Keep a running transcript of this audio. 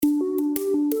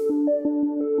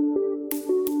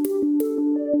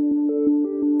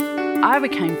I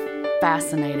became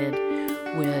fascinated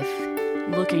with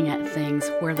looking at things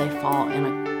where they fall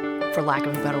for lack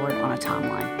of a better word, on a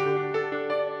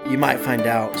timeline. You might find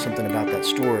out something about that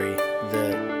story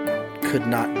that could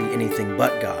not be anything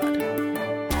but God.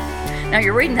 Now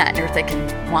you're reading that and you're thinking,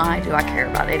 why do I care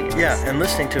about any of this? Yeah, and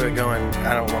listening to it going,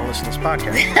 I don't want to listen to this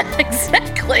podcast.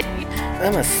 Exactly.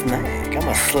 I'm a snake. I'm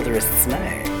a slithery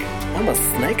snake. I'm a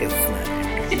snake snake.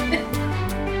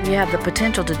 You have the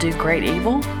potential to do great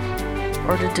evil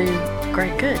or to do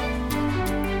great good.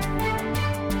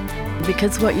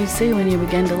 Because what you see when you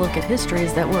begin to look at history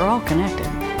is that we're all connected.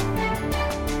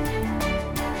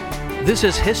 This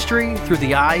is History Through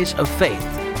the Eyes of Faith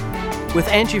with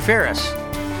Angie Ferris,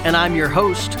 and I'm your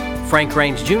host, Frank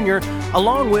Raines Jr.,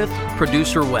 along with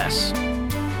producer Wes.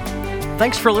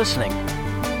 Thanks for listening.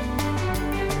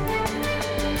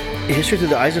 History Through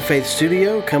the Eyes of Faith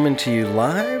studio coming to you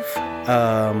live.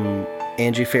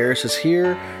 Angie Ferris is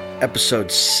here,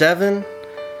 episode 7.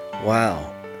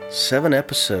 Wow. 7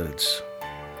 episodes.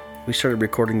 We started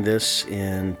recording this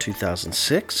in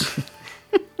 2006.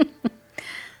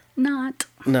 Not.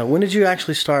 No, when did you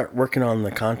actually start working on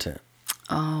the content?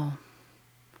 Oh.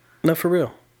 No, for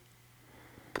real.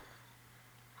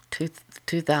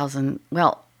 2000.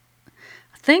 Well,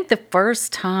 I think the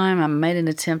first time I made an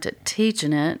attempt at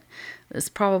teaching it was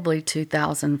probably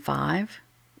 2005.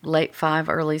 Late 5,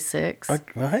 early 6.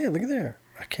 Well, hey, look at there.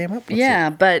 I came up with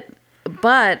it.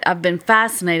 But I've been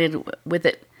fascinated with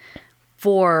it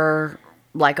for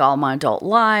like all my adult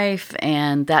life,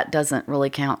 and that doesn't really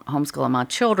count homeschooling my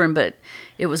children, but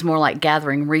it was more like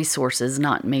gathering resources,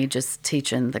 not me just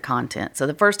teaching the content. So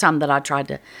the first time that I tried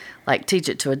to like teach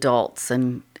it to adults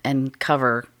and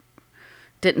cover,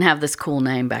 didn't have this cool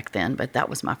name back then, but that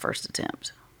was my first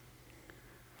attempt.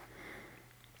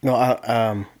 No,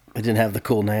 I didn't have the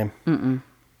cool name.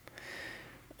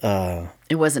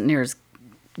 It wasn't near as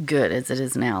good as it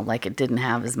is now. Like, it didn't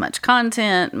have as much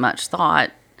content, much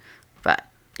thought, but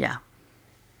yeah.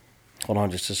 Hold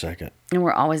on just a second. And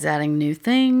we're always adding new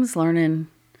things, learning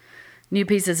new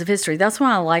pieces of history. That's what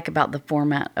I like about the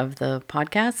format of the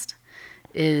podcast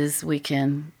is we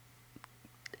can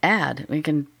add.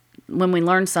 When we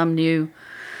learn some new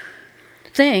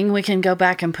thing, we can go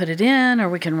back and put it in, or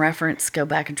we can go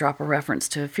back and drop a reference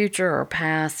to a future or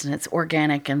past, and it's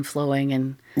organic and flowing.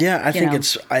 And yeah, I think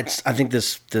I think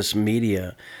this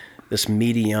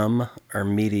medium or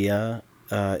media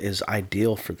is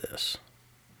ideal for this.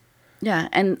 Yeah,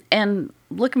 and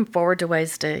looking forward to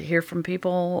ways to hear from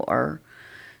people or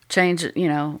change,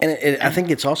 And I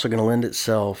think it's also going to lend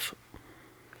itself.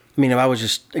 I mean, if I was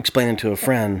just explaining to a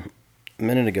friend a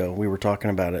minute ago, we were talking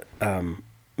about it.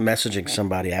 Messaging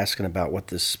somebody asking about what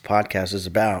this podcast is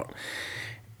about,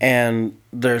 and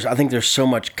I think there's so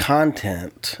much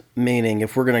content, meaning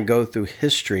if we're going to go through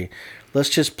history, let's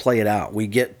just play it out. We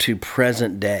get to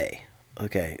present day.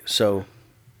 Okay, so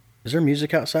is there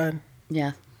music outside?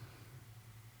 Yeah,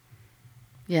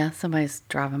 somebody's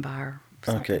driving by or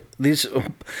something. Okay,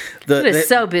 it's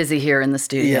so busy here in the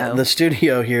studio. Yeah, the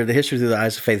studio here, the History Through the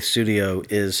Eyes of Faith studio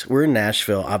we're in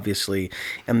Nashville, obviously,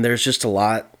 and there's just a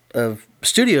lot of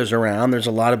studios around. There's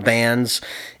a lot of bands,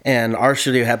 and our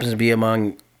studio happens to be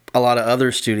among a lot of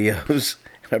other studios.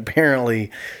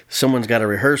 Apparently, someone's got a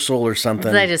rehearsal or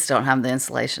something. They just don't have the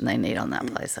insulation they need on that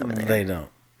place over there. They don't.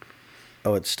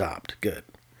 Oh, it stopped. Good.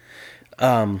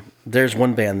 There's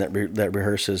one band that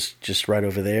rehearses just right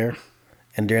over there,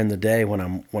 and during the day when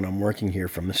I'm working here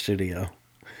from the studio,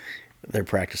 they're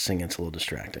practicing. It's a little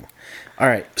distracting. All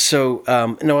right. So,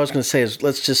 what I was going to say is,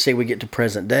 let's just say we get to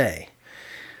present day.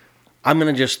 I'm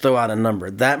going to just throw out a number.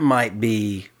 That might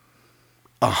be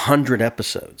 100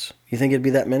 episodes. You think it'd be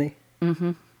that many?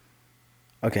 Mm-hmm.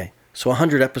 Okay. So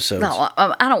 100 episodes. No,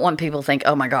 I don't want people to think,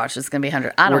 oh my gosh, it's going to be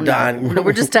 100. I don't know.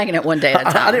 We're just taking it one day at a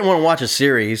time. I didn't want to watch a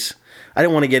series. I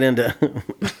didn't want to get into,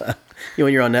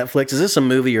 when you're on Netflix, is this a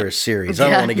movie or a series? I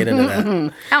don't want to get into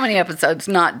that. How many episodes?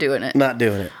 Not doing it. Not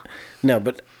doing it. No,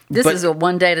 but. This is a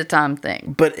one day at a time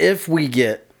thing. But if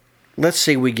let's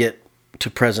say we get to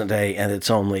present day, and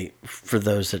it's only for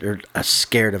those that are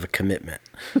scared of a commitment.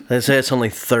 Let's say it's only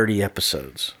 30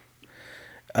 episodes.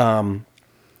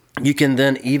 You can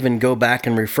then even go back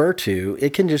and refer to,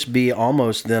 it can just be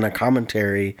almost then a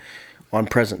commentary on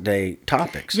present day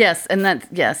topics. Yes,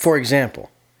 yes. For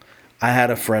example, I had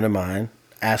a friend of mine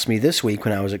ask me this week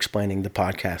when I was explaining the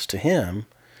podcast to him,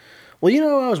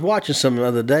 well, I was watching something the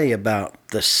other day about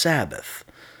the Sabbath.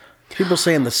 People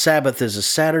saying the Sabbath is a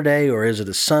Saturday or is it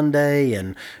a Sunday,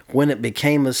 and when it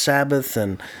became a Sabbath,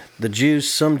 and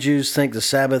some Jews think the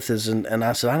Sabbath is, and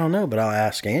I said, I don't know, but I'll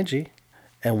ask Angie,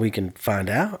 and we can find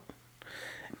out.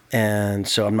 And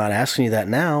so I'm not asking you that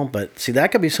now, but see,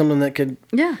 that could be something that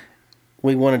Yeah.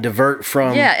 we want to divert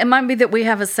from. Yeah, it might be that we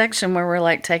have a section where we're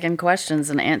like taking questions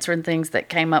and answering things that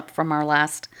came up from our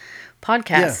last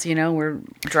podcast. Yeah. You know, we're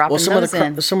dropping Well, those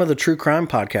in. some of the true crime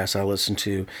podcasts I listen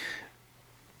to,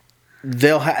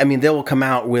 they will come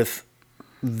out with,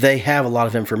 they have a lot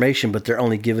of information, but they're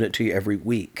only giving it to you every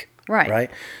week. Right.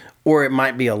 Right. Or it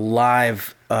might be a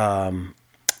live, a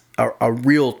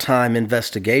real-time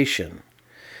investigation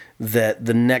that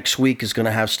the next week is going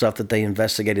to have stuff that they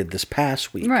investigated this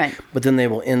past week. Right. But then they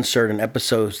will insert an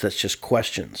episode that's just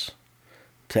questions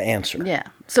to answer. Yeah.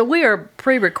 So we are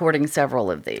pre-recording several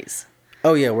of these.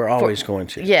 Oh, yeah, we're always going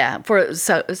to. Yeah.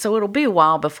 So it'll be a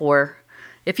while before.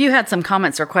 If you had some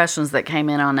comments or questions that came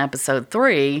in on episode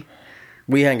 3,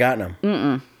 We ain't gotten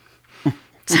them.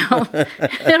 so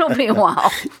it'll be a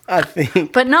while, I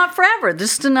think. but not forever.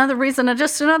 Just another reason,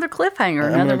 just another cliffhanger,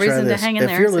 I'm another gonna try reason to this. hang in if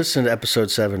there. you're and say, listening to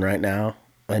episode 7 right now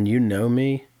and you know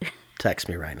me, text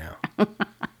me right now.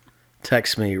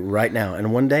 Text me right now.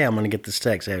 And one day I'm going to get this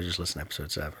text. Hey, I just listened to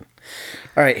episode 7.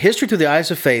 All right. History Through the Eyes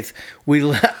of Faith.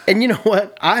 And you know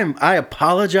what? I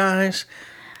apologize.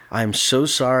 I'm so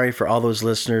sorry for all those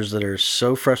listeners that are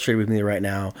so frustrated with me right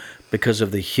now because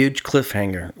of the huge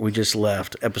cliffhanger we just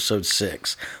left, episode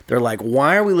 6. They're like,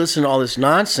 why are we listening to all this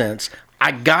nonsense?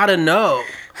 I got to know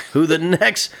who the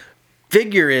next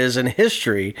figure is in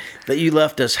history that you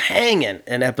left us hanging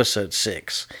in episode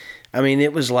 6. I mean,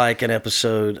 it was like an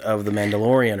episode of The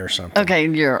Mandalorian or something. okay,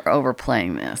 you're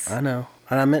overplaying this. I know.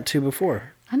 And I meant to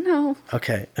before. I know.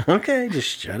 Okay. Okay,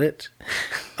 just shut it.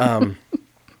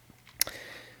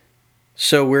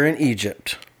 So we're in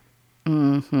Egypt.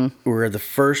 Mm-hmm. We're at the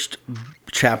first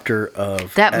chapter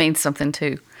of... That means something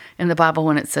too. In the Bible,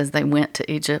 when it says they went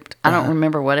to Egypt, I don't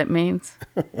remember what it means.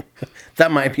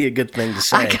 That might be a good thing to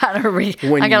say. I gotta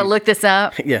When I gotta you- look this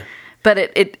up. Yeah. But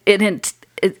its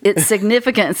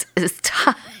significance is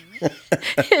tied.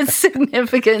 Its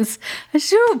significance.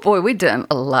 Sure, boy, we've done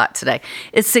a lot today.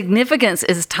 Its significance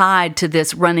is tied to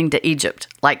this running to Egypt,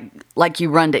 like you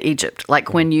run to Egypt,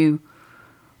 like when you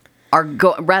are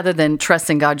rather than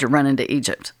trusting God, you're running to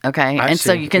Egypt. Okay, I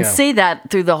so see, you can yeah. see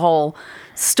that through the whole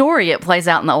story. It plays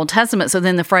out in the Old Testament. So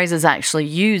then the phrase is actually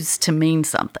used to mean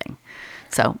something.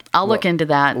 So I'll look into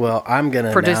that. Well, I'm going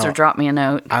to Producer, drop me a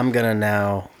note. I'm going to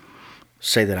now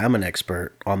say that I'm an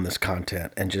expert on this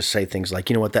content and just say things like,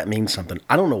 you know what, that means something.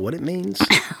 I don't know what it means.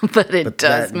 but it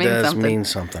does that mean does something. mean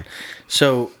something.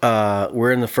 So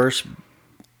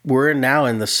we're now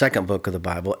in the second book of the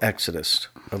Bible, Exodus,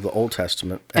 of the Old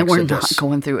Testament. And we're not Exodus.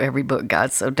 going through every book,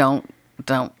 guys. So don't.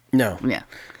 No. Yeah.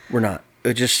 We're not.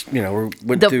 It just, we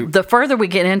went The through. the further we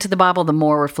get into the Bible, the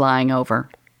more we're flying over.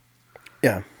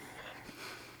 Yeah.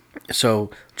 So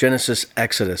Genesis,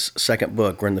 Exodus, second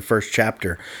book. We're in the first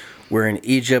chapter. We're in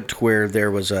Egypt, where there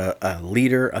was a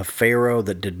leader, a Pharaoh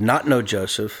that did not know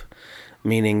Joseph,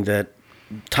 meaning that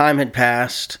time had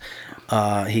passed.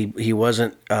 He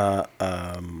wasn't a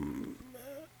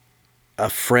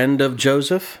friend of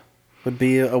Joseph, would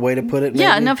be a way to put it.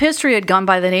 Yeah, maybe. enough history had gone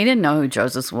by that he didn't know who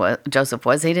Joseph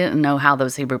was. He didn't know how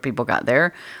those Hebrew people got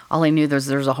there. All he knew there's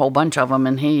a whole bunch of them,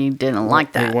 and he didn't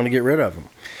like that. They want to get rid of them.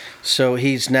 So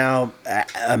he's now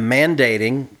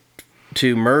mandating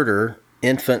to murder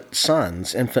infant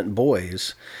sons, infant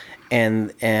boys,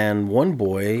 and one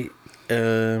boy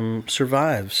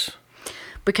survives.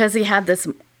 Because he had this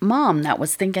mom that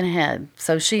was thinking ahead.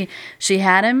 So she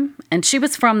had him, and she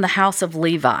was from the house of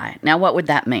Levi. Now, what would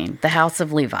that mean? The house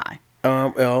of Levi.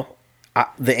 The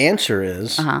answer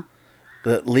is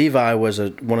that Levi was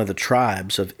one of the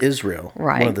tribes of Israel,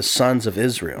 Right. one of the sons of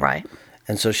Israel. Right.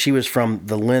 And so she was from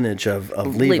the lineage of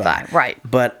Levi. Levi, right.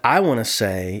 But I want to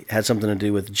say it had something to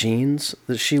do with jeans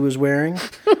that she was wearing,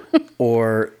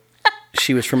 or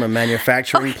she was from a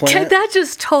manufacturing Okay, plant. that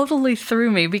just totally threw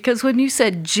me, because when you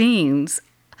said jeans,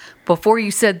 before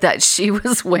you said that she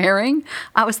was wearing,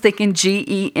 I was thinking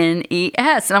Genes. And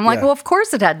I'm like, Yeah. well, of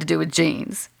course it had to do with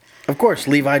jeans. Of course,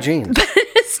 Levi jeans.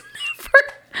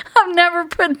 I've never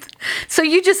put. So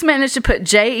you just managed to put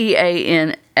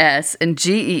Jeans and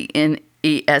Genes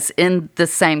in the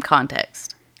same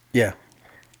context. Yeah,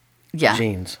 Yeah.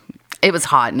 jeans. It was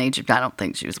hot in Egypt. I don't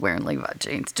think she was wearing Levi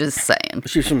jeans. Just saying.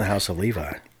 She was from the house of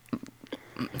Levi.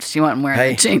 She wasn't wearing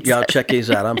Hey, the jeans. y'all check these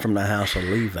out. I'm from the house of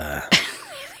Levi.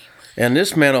 And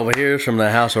this man over here is from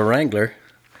the house of Wrangler.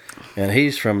 And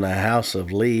he's from the house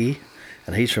of Lee.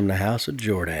 And he's from the house of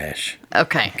Jordash.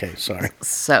 Okay. Okay, sorry.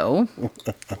 So,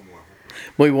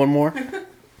 Wait, one more?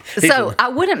 So I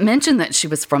wouldn't mention that she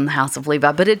was from the house of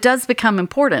Levi, but it does become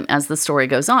important as the story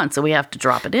goes on. So we have to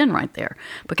drop it in right there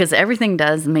because everything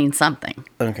does mean something.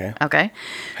 Okay. Okay.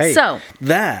 Hey, so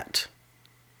that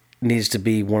needs to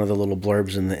be one of the little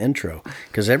blurbs in the intro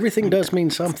because everything does mean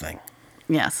something.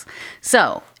 yes.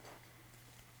 So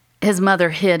his mother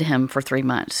hid him for 3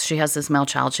 months. She has this male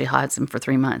child. She hides him for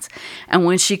 3 months. And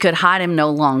when she could hide him no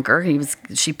longer,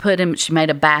 she made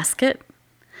a basket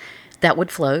that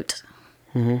would float.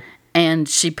 Mm-hmm. And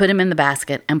she put him in the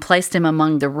basket and placed him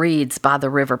among the reeds by the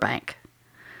riverbank,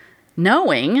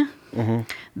 knowing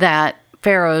that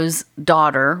Pharaoh's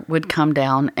daughter would come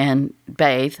down and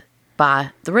bathe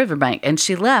by the riverbank. And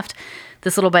she left.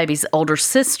 This little baby's older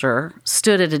sister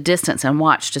stood at a distance and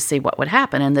watched to see what would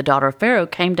happen. And the daughter of Pharaoh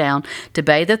came down to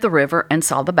bathe at the river and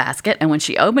saw the basket. And when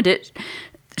she opened it,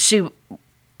 she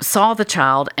saw the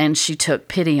child and she took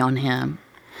pity on him.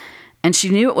 And she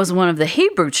knew it was one of the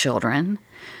Hebrew children.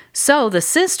 So the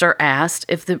sister asked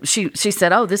she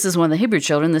said, "Oh, this is one of the Hebrew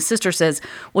children." The sister says,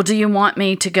 "Well, do you want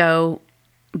me to go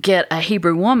get a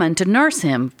Hebrew woman to nurse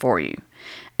him for you?"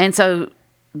 And so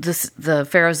the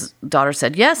Pharaoh's daughter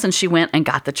said yes, and she went and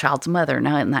got the child's mother.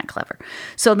 Now, isn't that clever?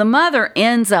 So the mother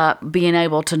ends up being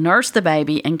able to nurse the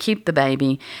baby and keep the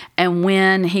baby. And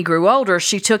when he grew older,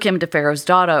 she took him to Pharaoh's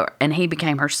daughter, and he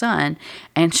became her son.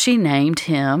 And she named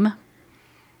him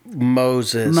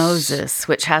Moses,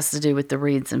 which has to do with the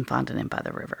reeds and finding him by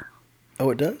the river. Oh,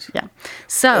 it does? Yeah.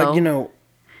 So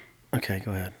okay,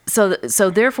 go ahead. So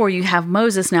therefore, you have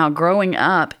Moses now growing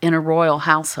up in a royal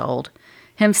household.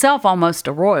 Himself almost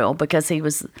a royal because he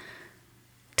was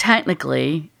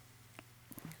technically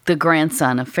the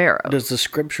grandson of Pharaoh. Does the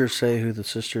scripture say what the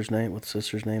sister's name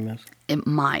is? It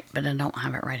might, but I don't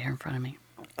have it right here in front of me.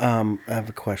 I have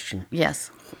a question.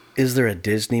 Yes. Is there a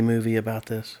Disney movie about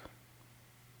this?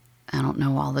 I don't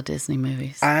know all the Disney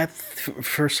movies.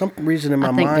 For some reason in my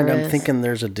mind, I'm thinking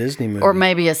there's a Disney movie. Or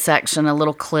maybe a section, a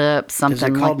little clip, something like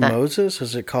that. Is it called Moses?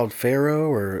 Is it called Pharaoh?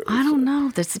 Or I don't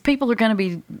know. People are going to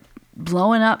be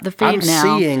blowing up the feed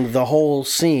now. I'm seeing the whole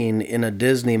scene in a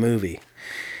Disney movie.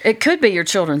 It could be your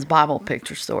children's Bible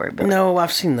picture story. But no,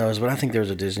 I've seen those, but I think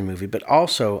there's a Disney movie. But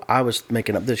also, I was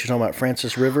making up this. You're talking about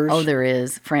Francis Rivers? Oh, there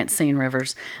is. Francine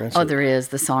Rivers. Oh, there is.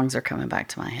 The songs are coming back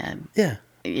to my head. Yeah.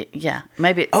 Yeah.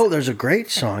 Maybe it's... Oh, there's a great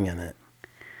song in it.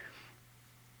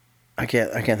 I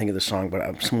can't think of the song,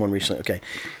 but someone recently... Okay.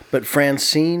 But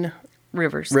Francine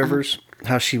Rivers.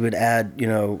 How she would add,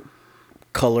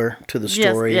 color to the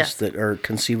stories that are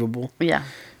conceivable. Yeah.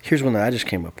 Here's one that I just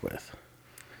came up with.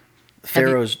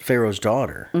 Pharaoh's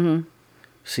daughter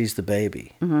sees the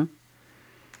baby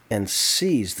and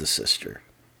sees the sister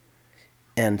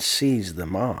and sees the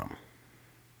mom,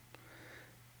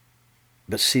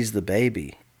 but sees the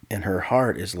baby, and her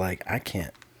heart is like,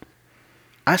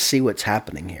 I see what's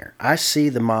happening here. I see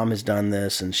the mom has done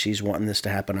this and she's wanting this to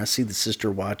happen. I see the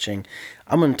sister watching.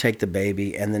 I'm going to take the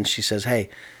baby. And then she says, "Hey,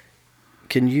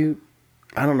 I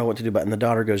don't know what to do about it." And the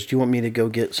daughter goes, "Do you want me to go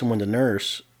get someone to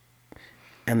nurse?"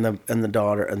 And the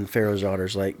daughter and Pharaoh's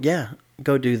daughter's like, "Yeah,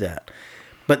 go do that."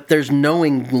 But there's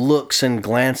knowing looks and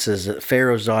glances that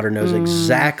Pharaoh's daughter knows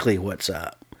exactly what's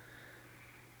up.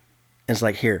 And it's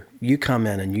like, "Here, you come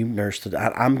in and you nurse the.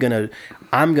 I'm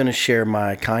gonna share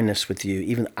my kindness with you.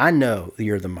 Even I know that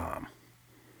you're the mom,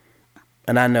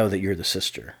 and I know that you're the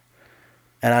sister,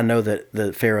 and I know that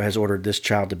the Pharaoh has ordered this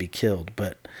child to be killed.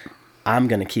 But I'm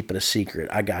gonna keep it a secret.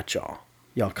 I got y'all.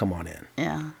 Y'all come on in."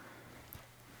 Yeah.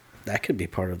 That could be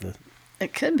part of the...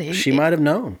 It could be. She might have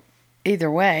known.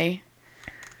 Either way.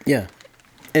 Yeah.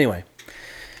 Anyway.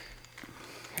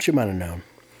 She might have known.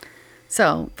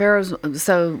 So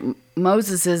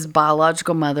Moses'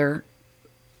 biological mother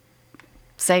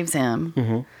saves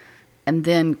him and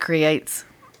then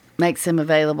makes him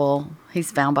available.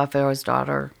 He's found by Pharaoh's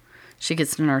daughter. She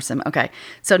gets to nurse him. Okay.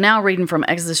 So now reading from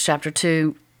Exodus chapter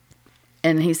 2.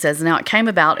 And he says, "Now it came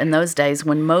about in those days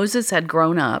when Moses had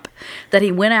grown up that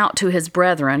he went out to his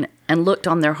brethren and looked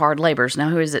on their hard labors." Now,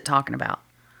 who is it talking about?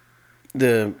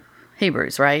 The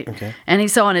Hebrews, right? Okay. "And he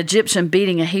saw an Egyptian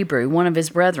beating a Hebrew, one of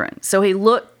his brethren. So he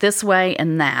looked this way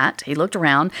and that. He looked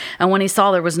around, and when he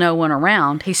saw there was no one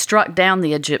around, he struck down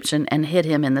the Egyptian and hid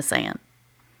him in the sand."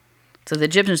 So the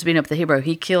Egyptian's beating up the Hebrew.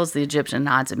 He kills the Egyptian and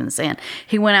hides him in the sand.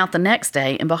 "He went out the next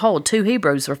day, and behold, 2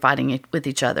 Hebrews were fighting with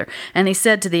each other. And he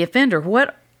said to the offender,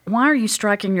 'Why are you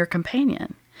striking your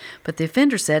companion?' But the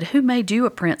offender said, 'Who made you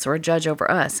a prince or a judge over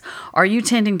us? Are you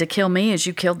tending to kill me as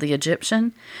you killed the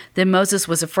Egyptian?' Then Moses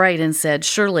was afraid and said,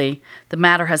 'Surely the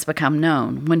matter has become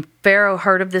known.' When Pharaoh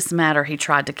heard of this matter, he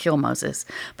tried to kill Moses.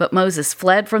 But Moses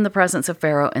fled from the presence of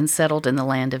Pharaoh and settled in the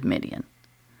land of Midian."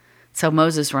 So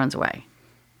Moses runs away.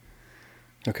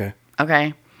 Okay.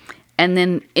 Okay. And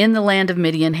then in the land of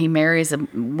Midian, he marries a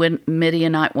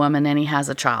Midianite woman and he has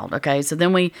a child. Okay. So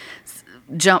then we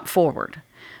jump forward.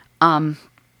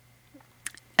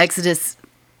 Exodus,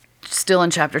 still in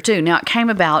chapter 2. Now it came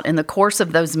about in the course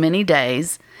of those many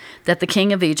days that the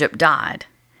king of Egypt died.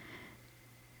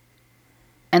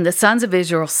 And the sons of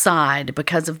Israel sighed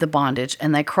because of the bondage,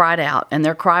 and they cried out, and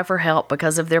their cry for help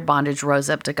because of their bondage rose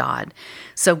up to God.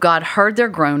 So God heard their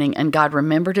groaning, and God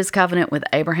remembered his covenant with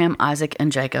Abraham, Isaac,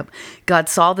 and Jacob. God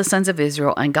saw the sons of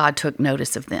Israel, and God took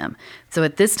notice of them. So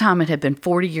at this time it had been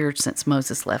 40 years since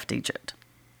Moses left Egypt.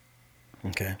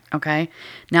 Okay. Okay.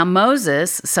 Now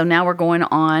Moses, so now we're going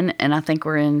on, and I think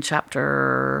we're in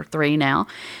chapter 3 now.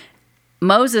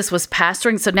 Moses was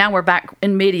pastoring, so now we're back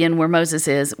in Midian where Moses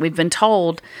is. We've been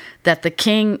told that the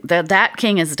king, that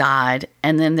king has died,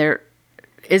 and then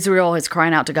Israel is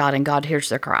crying out to God, and God hears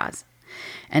their cries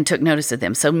and took notice of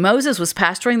them. So Moses was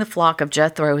pasturing the flock of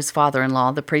Jethro, his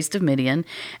father-in-law, the priest of Midian,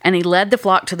 and he led the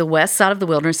flock to the west side of the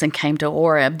wilderness and came to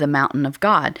Horeb, the mountain of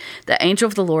God. The angel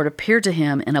of the Lord appeared to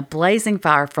him in a blazing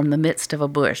fire from the midst of a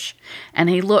bush. And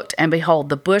he looked, and behold,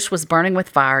 the bush was burning with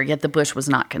fire, yet the bush was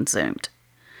not consumed.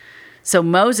 So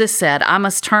Moses said, I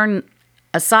must turn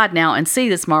aside now and see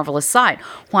this marvelous sight,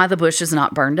 why the bush is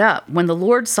not burned up. When the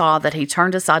Lord saw that he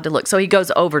turned aside to look, so he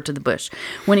goes over to the bush.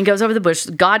 When he goes over the bush,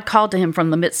 God called to him from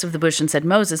the midst of the bush and said,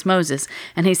 Moses, Moses.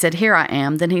 And he said, Here I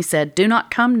am. Then he said, Do not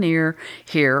come near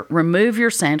here. Remove your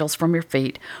sandals from your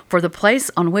feet, for the place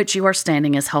on which you are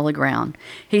standing is holy ground.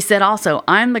 He said also,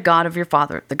 I am the God of your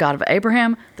father, the God of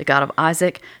Abraham, the God of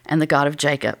Isaac, and the God of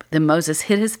Jacob. Then Moses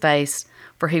hid his face,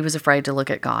 for he was afraid to look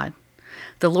at God.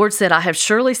 The Lord said, I have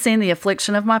surely seen the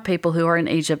affliction of my people who are in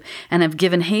Egypt, and have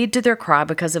given heed to their cry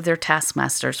because of their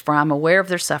taskmasters, for I am aware of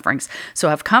their sufferings. So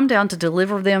I have come down to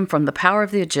deliver them from the power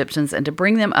of the Egyptians, and to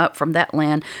bring them up from that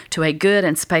land to a good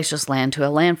and spacious land, to a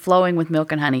land flowing with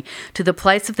milk and honey, to the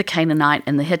place of the Canaanite,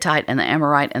 and the Hittite, and the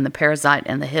Amorite, and the Perizzite,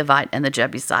 and the Hivite, and the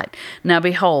Jebusite. Now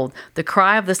behold, the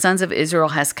cry of the sons of Israel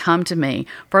has come to me.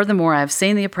 Furthermore, I have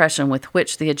seen the oppression with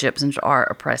which the Egyptians are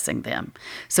oppressing them.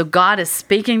 So God is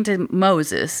speaking to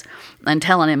Moses and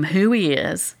telling him who he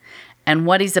is and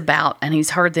what he's about, and he's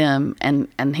heard them, and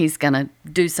he's going to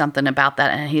do something about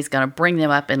that, and he's going to bring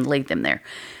them up and lead them there.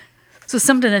 So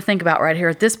something to think about right here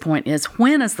at this point is,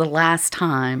 when is the last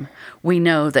time we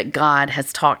know that God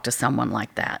has talked to someone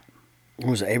like that?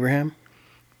 Was it Abraham?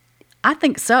 I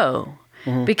think so.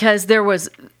 Because there was,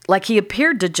 like, he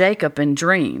appeared to Jacob in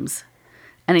dreams,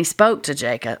 and he spoke to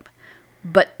Jacob,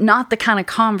 but not the kind of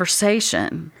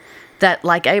conversation that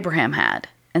like Abraham had.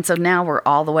 And so now we're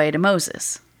all the way to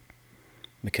Moses.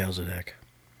 Melchizedek,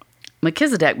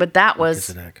 but that was...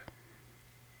 Melchizedek.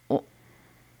 Well,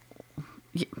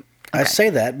 okay. I say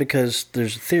that because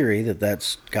there's a theory that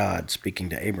that's God speaking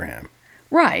to Abraham.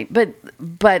 Right, but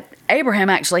Abraham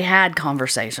actually had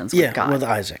conversations with God. Yeah, with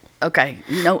Isaac. Okay,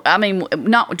 no, I mean,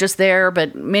 not just there,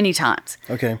 but many times.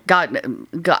 Okay. God,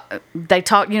 they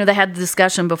talked, they had the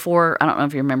discussion before, I don't know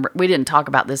if you remember, we didn't talk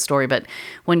about this story, but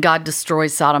when God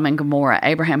destroys Sodom and Gomorrah,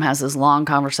 Abraham has this long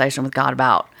conversation with God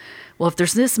about, well, if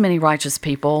there's this many righteous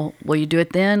people, will you do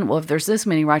it then? Well, if there's this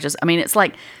many righteous, I mean, it's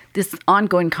like this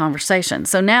ongoing conversation.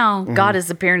 So now God is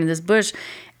appearing in this bush,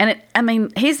 and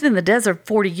he's been in the desert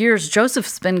 40 years.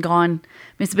 Joseph's been gone.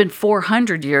 It's been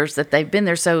 400 years that they've been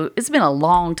there, so it's been a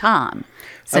long time.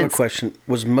 I have a question.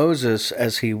 Was Moses,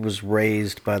 as he was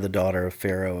raised by the daughter of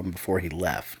Pharaoh and before he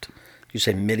left, did you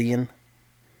say Midian?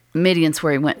 Midian's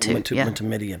where he went to. Went to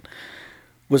Midian.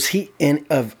 Was he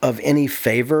of any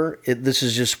favor? This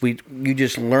is just you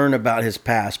just learn about his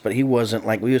past, but he wasn't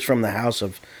like, he was from the house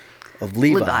of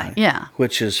Levi, yeah,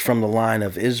 which is from the line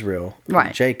of Israel,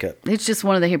 right? Jacob. It's just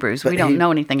one of the Hebrews. We don't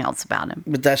know anything else about him.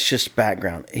 But that's just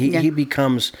background. He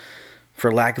becomes,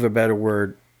 for lack of a better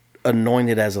word,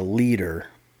 anointed as a leader.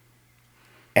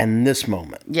 And this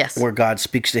moment, yes, where God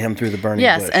speaks to him through the burning bush.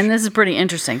 Yes, and this is pretty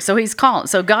interesting.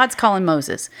 So God's calling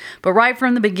Moses, but right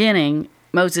from the beginning,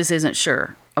 Moses isn't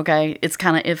sure. Okay, it's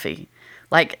kind of iffy.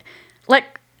 Like,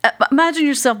 imagine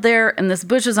yourself there, and this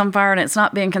bush is on fire, and it's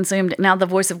not being consumed. Now the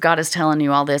voice of God is telling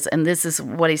you all this, and this is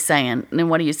what he's saying. And then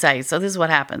what do you say? So this is what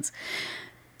happens.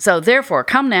 So therefore,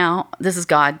 come now, this is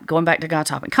God, going back to God's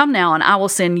topic. Come now, and I will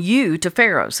send you to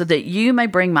Pharaoh, so that you may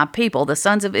bring my people, the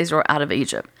sons of Israel, out of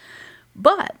Egypt.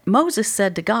 But Moses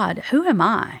said to God, who am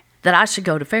I that I should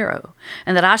go to Pharaoh,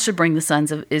 and that I should bring the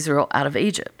sons of Israel out of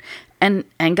Egypt? And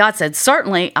God said,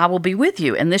 certainly I will be with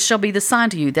you, and this shall be the sign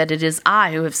to you that it is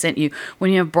I who have sent you.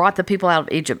 When you have brought the people out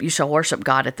of Egypt, you shall worship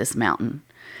God at this mountain.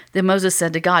 Then Moses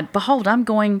said to God, behold, I'm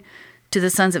going to the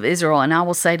sons of Israel, and I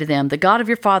will say to them, the God of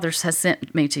your fathers has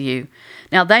sent me to you.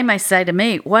 Now they may say to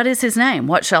me, what is his name?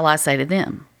 What shall I say to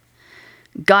them?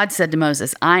 God said to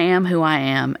Moses, I am who I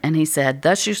am. And he said,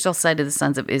 thus you shall say to the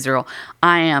sons of Israel,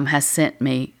 I am has sent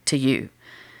me to you.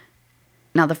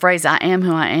 Now the phrase I am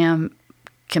who I am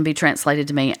can be translated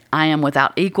to mean I am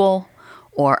without equal,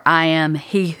 or I am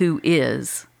he who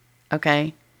is.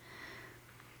 Okay?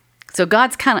 So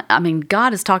God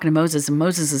is talking to Moses, and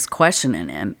Moses is questioning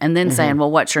him and then saying,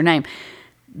 well, what's your name?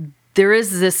 There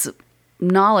is this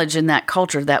knowledge in that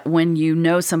culture that when you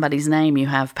know somebody's name, you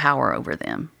have power over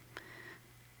them.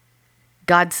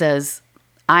 God says,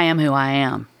 I am who I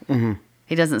am. Mm-hmm.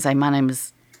 He doesn't say, my name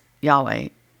is Yahweh,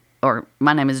 or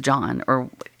my name is John, or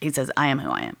he says, I am who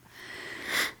I am.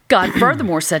 God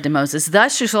furthermore said to Moses,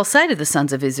 thus you shall say to the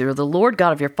sons of Israel, the Lord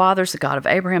God of your fathers, the God of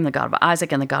Abraham, the God of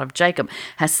Isaac, and the God of Jacob,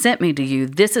 has sent me to you.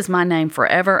 This is my name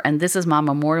forever, and this is my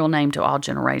memorial name to all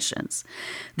generations.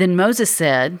 Then Moses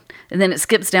said, and then it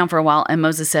skips down for a while, and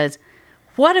Moses says,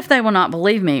 what if they will not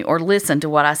believe me or listen to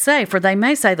what I say? For they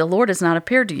may say, the Lord has not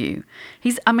appeared to you.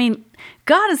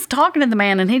 God is talking to the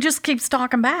man, and he just keeps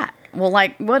talking back. Well,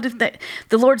 what if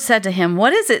the Lord said to him,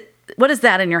 what is it? What is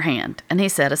that in your hand? And he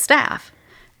said, a staff.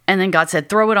 And then God said,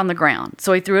 throw it on the ground.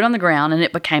 So he threw it on the ground, and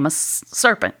it became a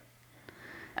serpent.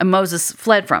 And Moses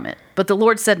fled from it. But the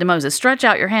Lord said to Moses, stretch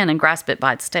out your hand and grasp it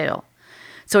by its tail.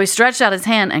 So he stretched out his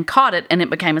hand and caught it, and it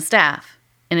became a staff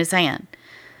in his hand,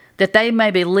 that they may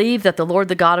believe that the Lord,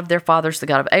 the God of their fathers, the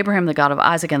God of Abraham, the God of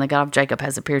Isaac, and the God of Jacob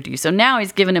has appeared to you. So now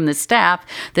he's given him this staff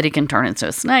that he can turn into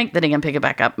a snake, that he can pick it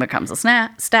back up and becomes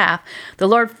a staff. The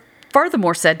Lord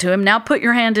furthermore said to him, now put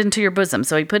your hand into your bosom.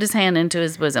 So he put his hand into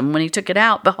his bosom. When he took it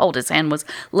out, behold, his hand was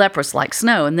leprous like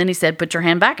snow. And then he said, put your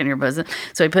hand back in your bosom.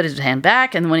 So he put his hand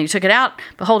back, and when he took it out,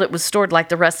 behold, it was stored like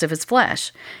the rest of his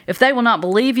flesh. If they will not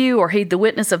believe you or heed the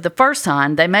witness of the first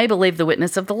sign, they may believe the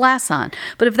witness of the last sign.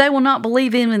 But if they will not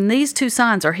believe even these two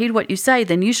signs or heed what you say,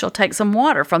 then you shall take some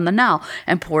water from the Nile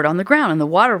and pour it on the ground, and the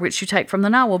water which you take from the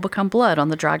Nile will become blood on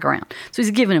the dry ground. So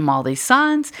he's given him all these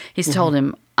signs. He's told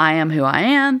him, I am who I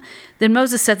am. Then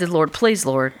Moses said to the Lord, please,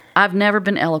 Lord, I've never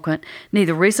been eloquent,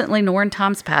 neither recently nor in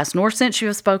times past, nor since you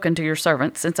have spoken to your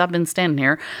servant, since I've been standing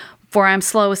here, for I am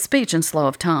slow of speech and slow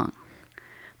of tongue.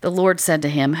 The Lord said to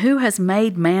him, who has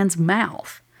made man's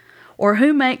mouth? Or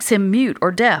who makes him mute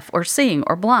or deaf or seeing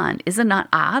or blind? Is it not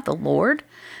I, the Lord?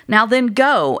 Now then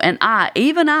go, and I,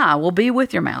 even I, will be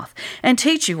with your mouth and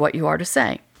teach you what you are to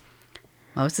say.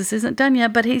 Moses isn't done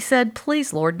yet, but he said,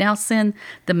 please, Lord, now send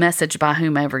the message by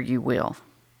whomever you will.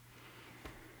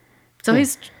 So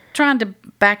he's trying to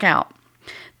back out.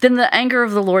 Then the anger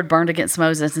of the Lord burned against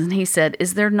Moses, and he said,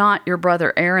 is there not your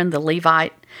brother Aaron the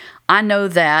Levite? I know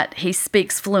that he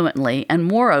speaks fluently, and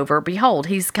moreover, behold,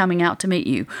 he's coming out to meet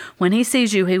you. When he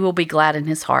sees you, he will be glad in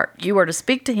his heart. You are to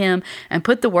speak to him and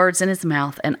put the words in his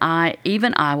mouth, and I,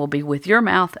 even I, will be with your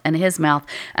mouth and his mouth,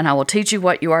 and I will teach you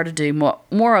what you are to do.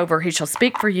 Moreover, he shall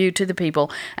speak for you to the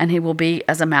people, and he will be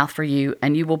as a mouth for you,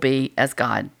 and you will be as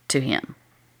God to him.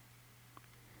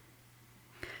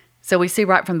 So we see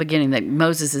right from the beginning that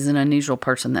Moses is an unusual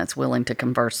person that's willing to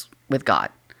converse with God,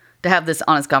 to have this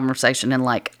honest conversation,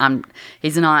 and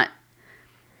he's not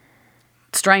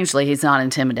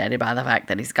intimidated by the fact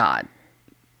that he's God,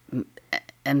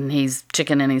 and he's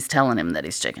chicken, and he's telling him that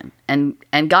he's chicken, and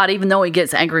God, even though he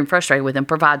gets angry and frustrated with him,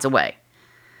 provides a way.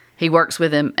 He works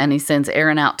with him, and he sends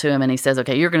Aaron out to him, and he says,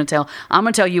 okay, I'm going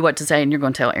to tell you what to say, and you're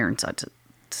going to tell Aaron what to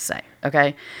say.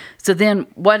 Okay. So then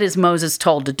what is Moses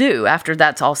told to do after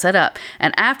that's all set up?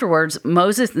 And afterwards,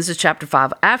 this is chapter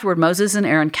 5. Afterward, Moses and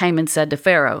Aaron came and said to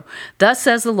Pharaoh, thus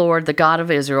says the Lord, the God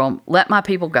of Israel, let my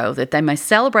people go, that they may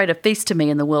celebrate a feast to me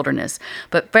in the wilderness.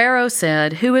 But Pharaoh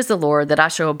said, who is the Lord that I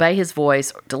shall obey his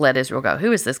voice to let Israel go?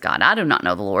 Who is this God? I do not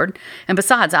know the Lord. And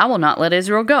besides, I will not let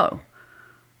Israel go.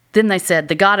 Then they said,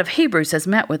 the God of Hebrews has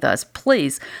met with us.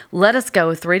 Please let us go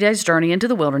a 3 days' journey into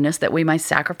the wilderness, that we may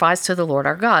sacrifice to the Lord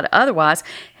our God. Otherwise,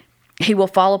 he will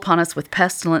fall upon us with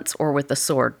pestilence or with the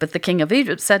sword. But the king of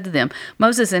Egypt said to them,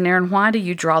 Moses and Aaron, why do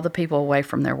you draw the people away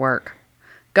from their work?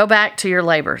 Go back to your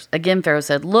labors. Again, Pharaoh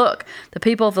said, look, the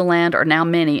people of the land are now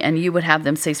many, and you would have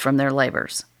them cease from their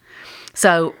labors.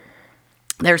 So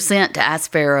they're sent to ask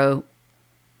Pharaoh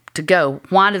to go.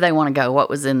 Why do they want to go? What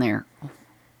was in there?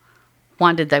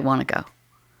 Why did they want to go?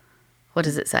 What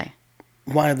does it say?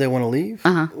 Why did they want to leave?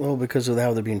 Uh-huh. Well, because of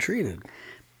how they're being treated.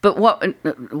 But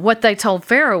what they told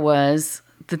Pharaoh was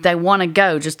that they want to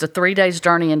go just a 3 days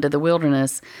journey into the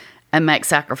wilderness and make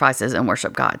sacrifices and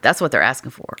worship God. That's what they're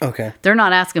asking for. Okay. They're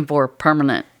not asking for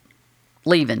permanent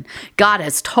leaving. God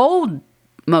has told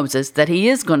Moses that he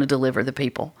is going to deliver the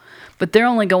people. But they're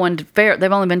only going to Pharaoh.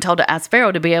 They've only been told to ask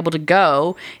Pharaoh to be able to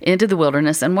go into the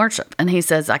wilderness and worship. And he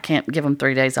says, I can't give them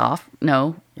 3 days off.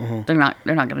 No, they're not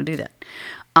going to do that.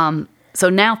 So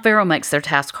now Pharaoh makes their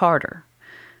task harder.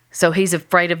 So he's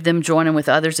afraid of them joining with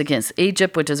others against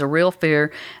Egypt, which is a real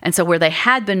fear. And so where they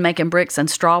had been making bricks and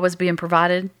straw was being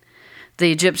provided,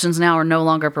 the Egyptians now are no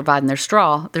longer providing their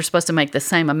straw. They're supposed to make the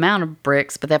same amount of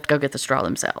bricks, but they have to go get the straw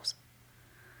themselves.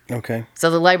 Okay. So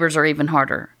the labors are even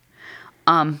harder.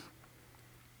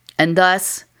 And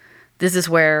thus, this is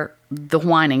where the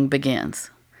whining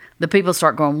begins. The people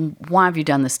start going, why have you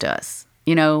done this to us?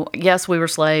 Yes, we were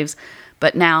slaves,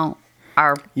 but now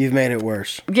You've made it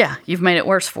worse. Yeah, you've made it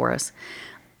worse for us.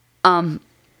 And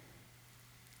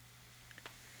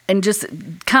just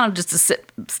to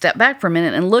step back for a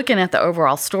minute and looking at the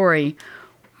overall story,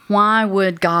 why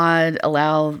would God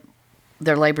allow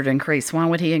their labor to increase? Why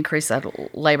would he increase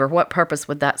that labor? What purpose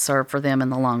would that serve for them in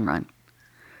the long run?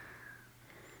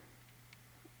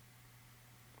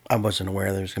 I wasn't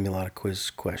aware there was going to be a lot of quiz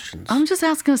questions. I'm just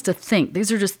asking us to think.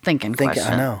 These are just thinking questions.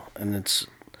 I know, and it's...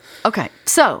 Okay,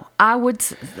 so I would...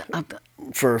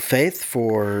 for faith,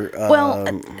 for...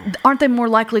 aren't they more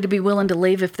likely to be willing to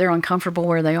leave if they're uncomfortable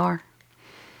where they are?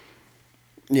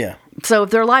 Yeah. So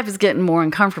if their life is getting more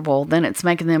uncomfortable, then it's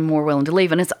making them more willing to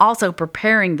leave. And it's also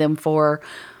preparing them for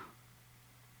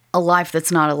a life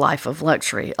that's not a life of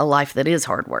luxury, a life that is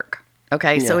hard work.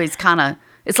 Okay, so he's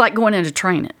it's like going into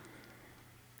training.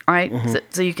 All right,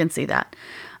 so you can see that.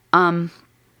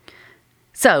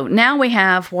 So now we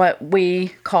have what we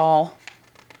call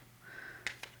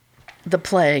the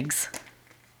plagues,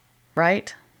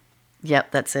 right?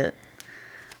 Yep, that's it.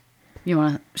 You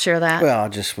want to share that? Well, I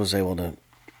just was able to...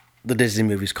 The Disney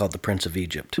movie's called The Prince of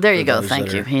Egypt. There you go.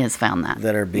 Thank you. He has found that.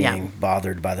 That are being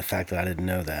bothered by the fact that I didn't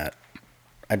know that.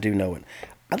 I do know it.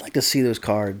 I'd like to see those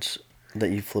cards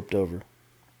that you flipped over.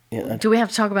 Do we have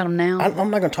to talk about them now? I'm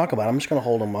not going to talk about them. I'm just going to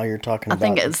hold them while you're talking about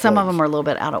them. I think some of them are a little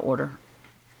bit out of order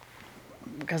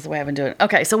because the way I've been doing it.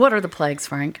 Okay, so what are the plagues,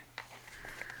 Frank?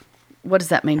 What does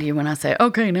that mean to you when I say,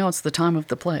 okay, now it's the time of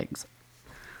the plagues?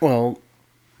 Well,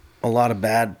 a lot of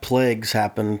bad plagues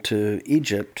happened to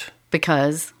Egypt.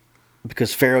 Because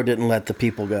Pharaoh didn't let the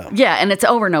people go. Yeah, and it's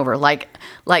over and over. Like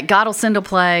God will send a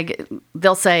plague.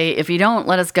 They'll say, if you don't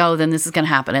let us go, then this is going to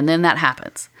happen. And then that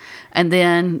happens. And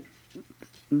then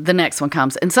the next one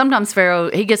comes. And sometimes Pharaoh,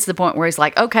 he gets to the point where he's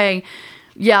like, okay,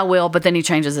 yeah, I will. But then he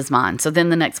changes his mind. So then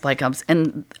the next plague comes.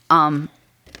 And now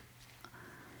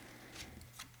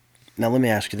let me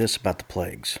ask you this about the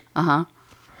plagues. Uh-huh.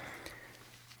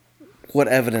 What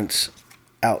evidence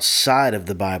outside of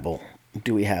the Bible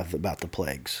do we have about the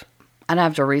plagues? I'd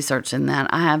have to research in that.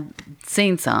 I have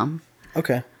seen some.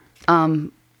 Okay.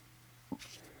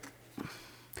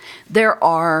 There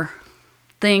are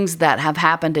things that have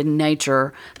happened in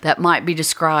nature that might be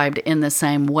described in the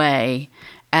same way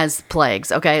as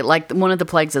plagues. Okay, like one of the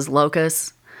plagues is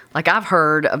locusts. Like I've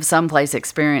heard of some place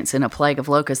experiencing a plague of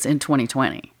locusts in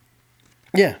 2020.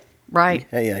 Yeah. Right?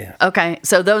 Yeah. Okay,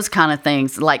 so those kind of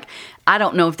things. Like, I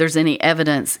don't know if there's any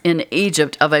evidence in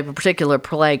Egypt of a particular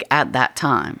plague at that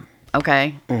time.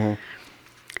 Okay? Mm-hmm.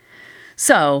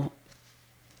 So,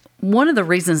 one of the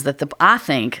reasons that I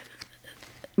think,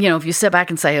 if you step back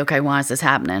and say, okay, why is this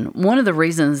happening? One of the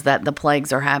reasons that the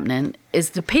plagues are happening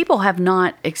is the people have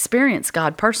not experienced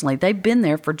God personally. They've been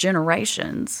there for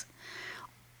generations.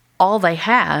 All they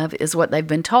have is what they've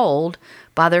been told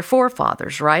by their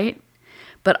forefathers, right?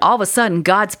 But all of a sudden,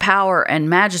 God's power and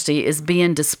majesty is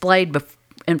being displayed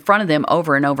in front of them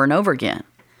over and over and over again.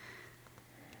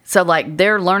 So,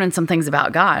 they're learning some things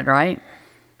about God, right?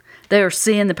 They're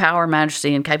seeing the power,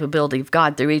 majesty, and capability of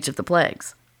God through each of the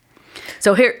plagues.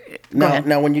 So here, go ahead.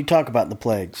 Now, when you talk about the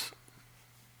plagues,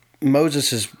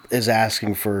 Moses is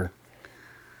asking for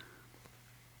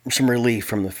some relief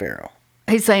from the Pharaoh.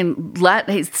 He's saying,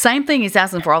 same thing he's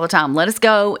asking for all the time. Let us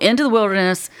go into the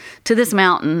wilderness to this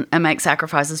mountain and make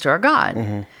sacrifices to our God.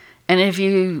 Mm-hmm. And if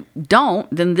you don't,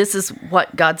 then this is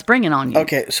what God's bringing on you.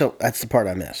 Okay, so that's the part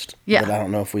I missed. Yeah. But I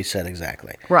don't know if we said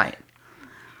exactly. Right.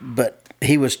 But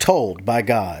he was told by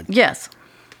God. Yes.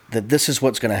 That this is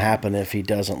what's going to happen if he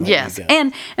doesn't let you go.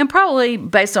 Yes, and probably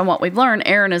based on what we've learned,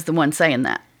 Aaron is the one saying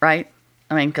that, right?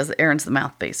 I mean, because Aaron's the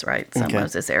mouthpiece, right? So okay.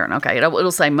 Moses, Aaron. Okay,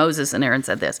 it'll say Moses and Aaron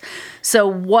said this. So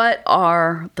what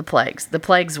are the plagues? The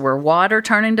plagues were water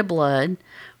turning to blood,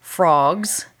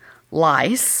 frogs,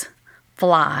 lice,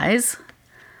 flies,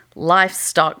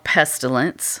 livestock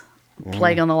pestilence,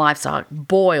 plague on the livestock,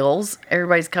 boils,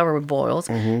 everybody's covered with boils,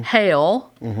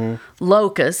 hail,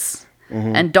 locusts,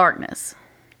 and darkness.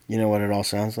 You know what it all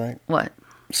sounds like? What?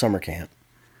 Summer camp.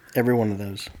 Every one of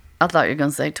those. I thought you were going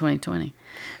to say 2020.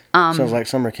 Sounds like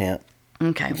summer camp.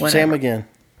 Okay, whatever. Say them again.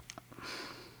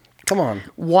 Come on.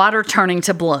 Water turning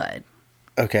to blood.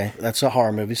 Okay, that's a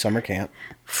horror movie. Summer camp.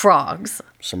 Frogs.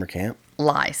 Summer camp.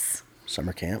 Lice.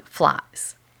 Summer camp.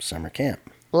 Flies. Summer camp.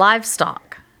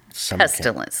 Livestock. Summer camp.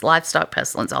 Pestilence. Livestock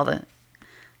pestilence.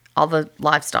 All the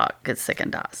livestock gets sick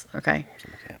and dies. Okay.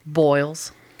 Summer camp.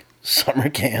 Boils. Summer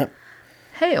camp.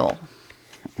 Hail.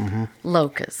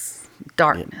 Locusts.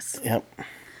 Darkness. Yep.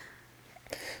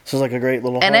 So it's like a great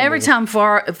little. And horror every movie. time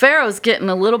Pharaoh's getting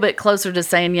a little bit closer to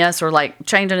saying yes, or like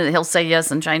changing it, he'll say yes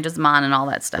and change his mind and all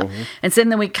that stuff. And so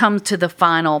then we come to the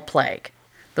final plague,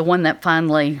 the one that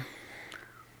finally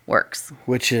works.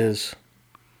 Which is.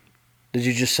 Did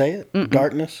you just say it?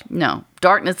 Darkness? No,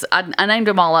 darkness. I named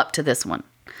them all up to this one.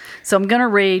 So I'm going to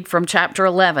read from chapter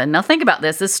 11. Now think about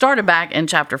this. This started back in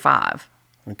chapter 5.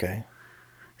 Okay.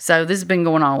 So this has been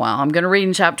going on a while. I'm going to read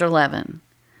in chapter 11.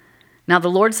 Now the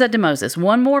Lord said to Moses,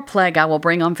 "One more plague I will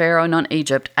bring on Pharaoh and on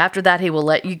Egypt. After that he will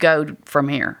let you go from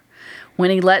here.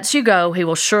 When he lets you go, he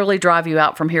will surely drive you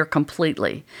out from here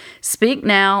completely. Speak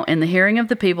now in the hearing of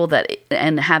the people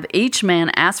and have each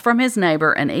man ask from his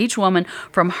neighbor and each woman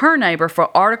from her neighbor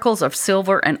for articles of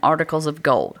silver and articles of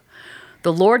gold."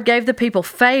 The Lord gave the people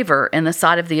favor in the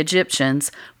sight of the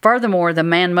Egyptians. Furthermore, the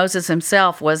man Moses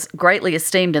himself was greatly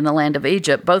esteemed in the land of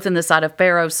Egypt, both in the sight of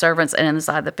Pharaoh's servants and in the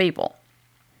sight of the people.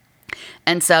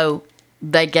 And so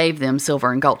they gave them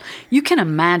silver and gold. You can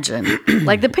imagine,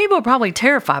 like the people are probably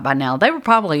terrified by now. They were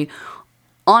probably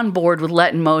on board with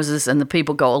letting Moses and the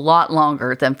people go a lot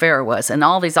longer than Pharaoh was, and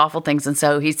all these awful things. And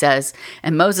so he says,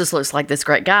 and Moses looks like this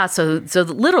great guy. So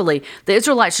literally, the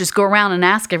Israelites just go around and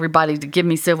ask everybody to give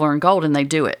me silver and gold, and they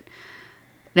do it.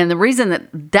 And the reason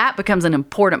that becomes an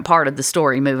important part of the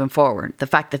story moving forward, the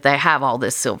fact that they have all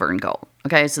this silver and gold.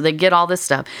 Okay, so they get all this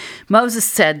stuff. Moses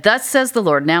said, "Thus says the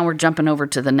Lord." Now we're jumping over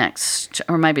to the next,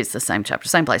 or maybe it's the same chapter,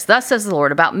 same place. "Thus says the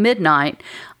Lord, about midnight,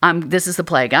 this is the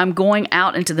plague. I'm going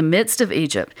out into the midst of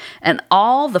Egypt, and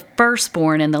all the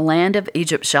firstborn in the land of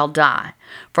Egypt shall die.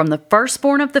 From the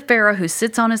firstborn of the Pharaoh who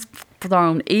sits on his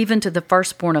throne, even to the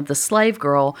firstborn of the slave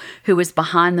girl who is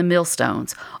behind the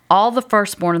millstones, all the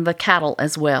firstborn of the cattle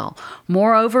as well.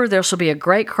 Moreover, there shall be a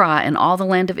great cry in all the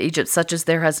land of Egypt, such as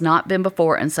there has not been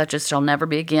before, and such as shall never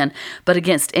be again. But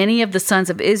against any of the sons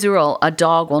of Israel a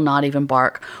dog will not even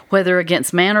bark, whether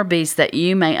against man or beast, that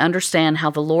you may understand how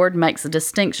the Lord makes a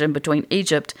distinction between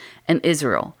Egypt and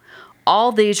Israel.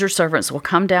 All these your servants will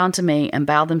come down to me and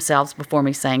bow themselves before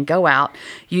me, saying, 'Go out,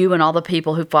 you and all the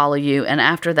people who follow you, and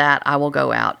after that I will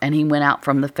go out.' And he went out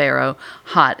from the Pharaoh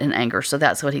hot in anger." So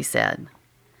that's what he said.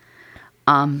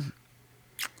 And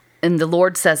the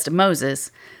Lord says to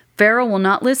Moses, "Pharaoh will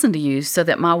not listen to you, so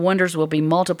that my wonders will be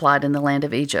multiplied in the land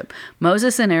of Egypt."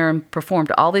 Moses and Aaron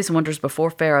performed all these wonders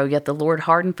before Pharaoh, yet the Lord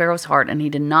hardened Pharaoh's heart, and he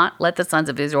did not let the sons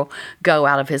of Israel go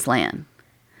out of his land.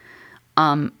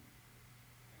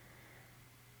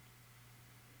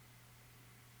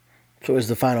 So is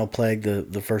the final plague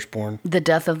the firstborn? The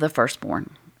death of the firstborn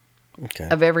Okay.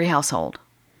 of every household.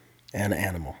 And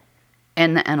animal.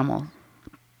 And the animal.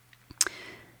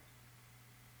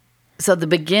 So the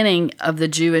beginning of the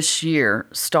Jewish year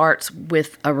starts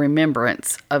with a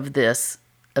remembrance of this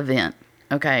event.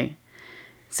 Okay.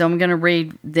 So I'm going to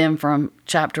read them from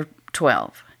chapter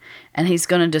 12. And he's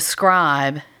going to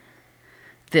describe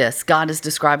this. God is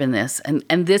describing this. And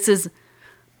this is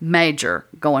major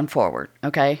going forward.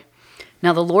 Okay.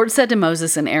 Now the Lord said to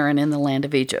Moses and Aaron in the land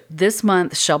of Egypt, "This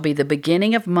month shall be the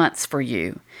beginning of months for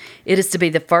you. It is to be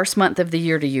the first month of the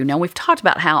year to you." Now we've talked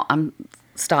about how, I'm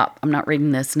not reading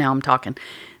this, now I'm talking.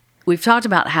 We've talked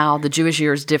about how the Jewish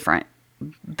year is different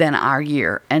than our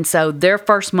year. And so their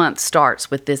first month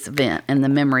starts with this event and the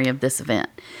memory of this event.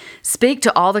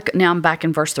 Now I'm back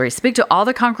in verse 3. "Speak to all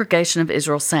the congregation of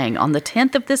Israel, saying, on the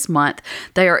 10th of this month,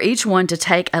 they are each one to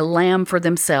take a lamb for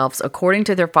themselves, according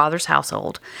to their father's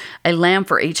household, a lamb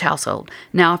for each household.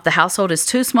 Now, if the household is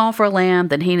too small for a lamb,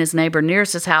 then he and his neighbor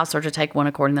nearest his house are to take one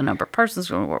according to the number of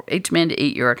persons, each man to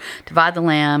eat. You are to divide the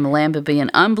lamb. The lamb would be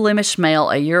an unblemished male,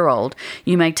 a year old.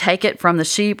 You may take it from the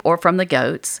sheep or from the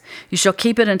goats. You shall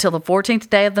keep it until the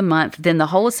 14th day of the month. Then the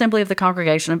whole assembly of the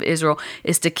congregation of Israel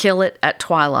is to kill it at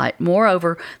twilight.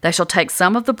 Moreover, they shall take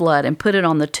some of the blood and put it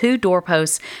on the 2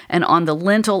 doorposts and on the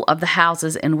lintel of the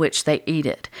houses in which they eat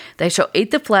it. They shall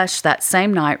eat the flesh that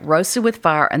same night, roasted with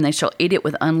fire, and they shall eat it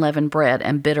with unleavened bread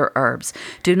and bitter herbs.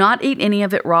 Do not eat any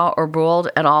of it raw or boiled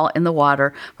at all in the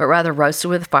water, but rather roasted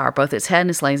with fire, both its head and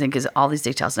its legs," and gives all these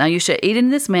details. "Now you shall eat in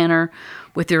this manner,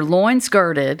 with your loins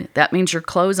girded," that means your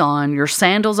clothes on, "your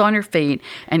sandals on your feet,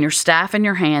 and your staff in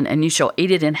your hand, and you shall eat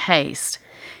it in haste.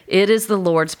 It is the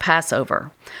Lord's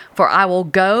Passover. For I will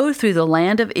go through the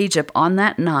land of Egypt on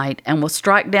that night, and will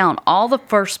strike down all the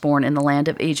firstborn in the land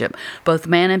of Egypt, both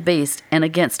man and beast, and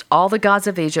against all the gods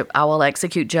of Egypt I will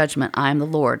execute judgment. I am the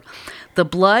Lord. The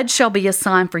blood shall be a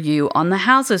sign for you on the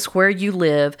houses where you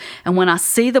live, and when I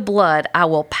see the blood, I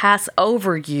will pass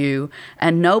over you,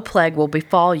 and no plague will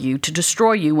befall you to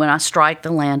destroy you when I strike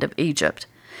the land of Egypt.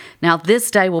 Now this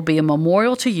day will be a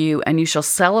memorial to you, and you shall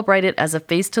celebrate it as a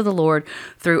feast to the Lord.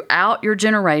 Throughout your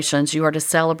generations, you are to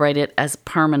celebrate it as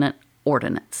permanent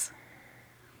ordinance.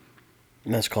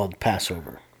 And that's called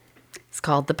Passover. It's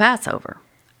called the Passover.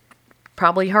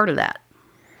 Probably heard of that.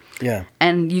 Yeah.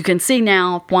 And you can see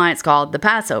now why it's called the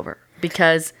Passover,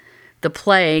 because the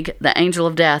plague, the angel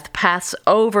of death, passed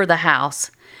over the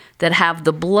house that have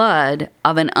the blood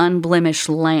of an unblemished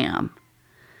lamb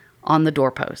on the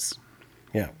doorposts.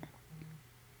 Yeah.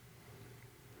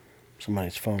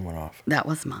 Somebody's phone went off. That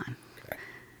was mine. Okay.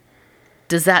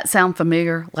 Does that sound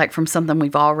familiar, like from something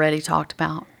we've already talked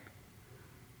about?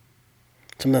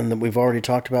 Something that we've already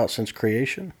talked about since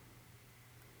creation?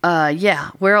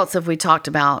 Yeah. Where else have we talked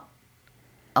about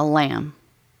a lamb?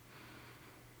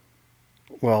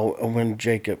 Well, when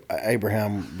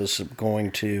Abraham was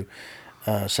going to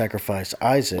sacrifice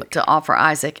Isaac. To offer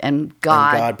Isaac, and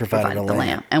God provided a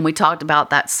lamb. And we talked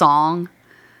about that song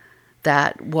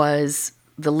that was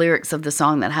the lyrics of the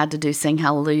song that had to do, sing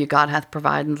hallelujah, God hath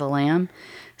provided the lamb.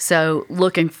 So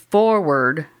looking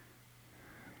forward,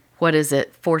 what is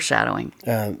it foreshadowing?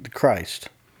 The Christ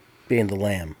being the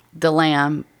lamb. The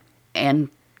lamb and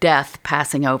death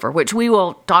passing over, which we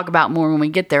will talk about more when we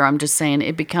get there. I'm just saying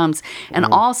it becomes, and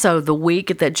also the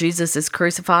week that Jesus is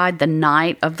crucified, the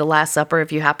night of the Last Supper,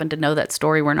 if you happen to know that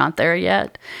story, we're not there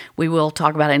yet. We will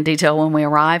talk about it in detail when we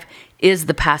arrive, is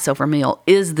the Passover meal,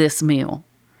 is this meal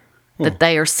that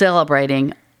they are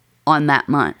celebrating on that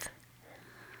month.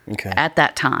 Okay. At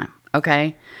that time.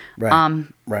 Okay. Right.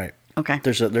 Right. Okay.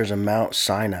 There's a Mount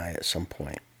Sinai at some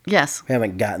point. Yes. We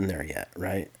haven't gotten there yet,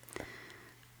 right?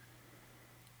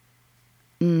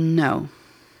 No.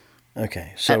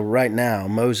 Okay. So right now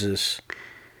Moses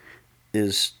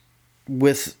is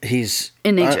he's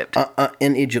in Egypt.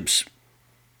 In Egypt's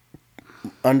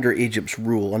under Egypt's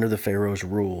rule, under the Pharaoh's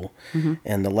rule,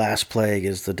 and the last plague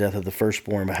is the death of the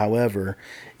firstborn. But however,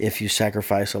 if you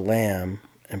sacrifice a lamb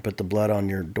and put the blood on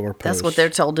your doorpost, that's what they're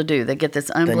told to do. They get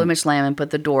this unblemished lamb and put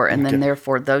the door, and then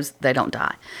therefore they don't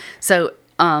die. So,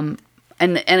 and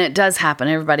it does happen.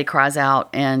 Everybody cries out,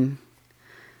 and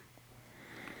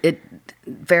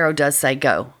Pharaoh does say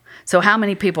go. So how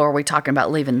many people are we talking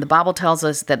about leaving? The Bible tells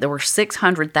us that there were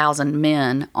 600,000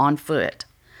 men on foot,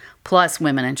 plus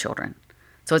women and children.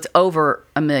 So it's over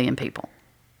 1 million people.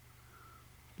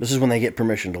 This is when they get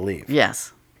permission to leave.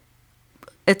 Yes.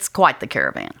 It's quite the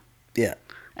caravan. Yeah.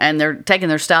 And they're taking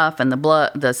their stuff and the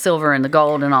blood, the silver and the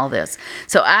gold and all this.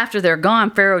 So after they're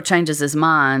gone, Pharaoh changes his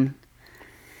mind,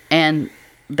 and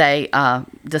they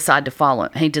decide to follow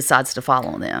him. He decides to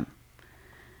follow them.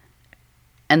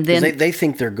 And then they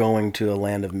think they're going to a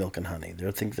land of milk and honey. They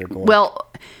think they're going.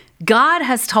 Well, God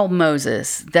has told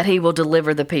Moses that he will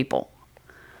deliver the people.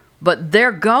 But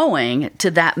they're going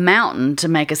to that mountain to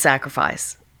make a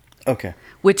sacrifice. Okay.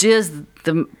 Which is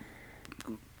the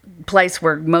place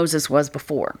where Moses was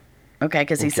before. Okay,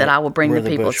 because he said, I will bring the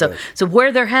people. So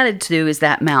where they're headed to is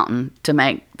that mountain to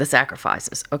make the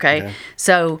sacrifices. Okay?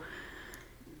 So,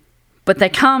 but they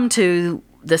come to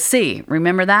the sea.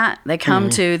 Remember that? They come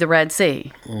to the Red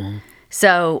Sea.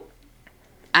 So,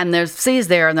 and there's seas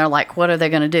there, and they're like, what are they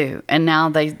going to do? And now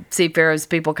they see Pharaoh's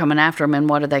people coming after them, and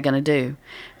what are they going to do?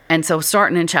 And so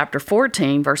starting in chapter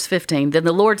 14, verse 15, then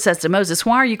the Lord says to Moses,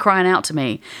 why are you crying out to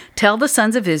me? Tell the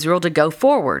sons of Israel to go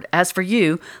forward. As for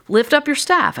you, lift up your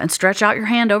staff and stretch out your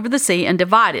hand over the sea and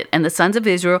divide it. And the sons of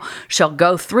Israel shall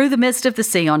go through the midst of the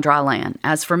sea on dry land.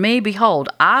 As for me, behold,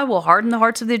 I will harden the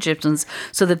hearts of the Egyptians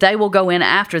so that they will go in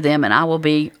after them, and I will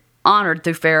be honored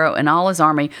through Pharaoh and all his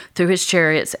army, through his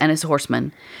chariots and his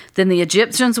horsemen. Then the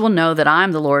Egyptians will know that I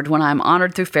am the Lord when I am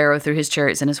honored through Pharaoh, through his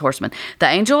chariots and his horsemen. The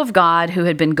angel of God, who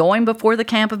had been going before the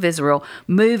camp of Israel,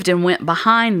 moved and went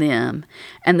behind them,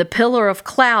 and the pillar of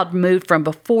cloud moved from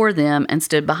before them and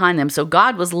stood behind them. So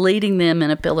God was leading them in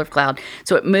a pillar of cloud.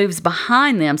 So it moves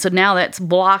behind them. So now that's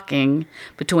blocking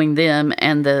between them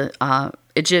and the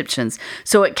Egyptians.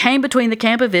 So it came between the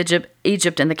camp of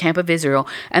Egypt and the camp of Israel,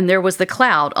 and there was the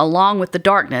cloud along with the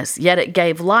darkness, yet it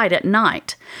gave light at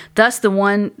night. Thus the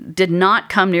one did not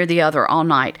come near the other all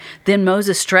night. Then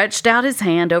Moses stretched out his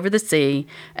hand over the sea,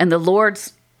 and the Lord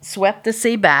swept the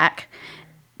sea back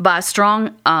by a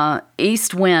strong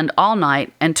east wind all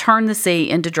night and turned the sea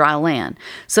into dry land.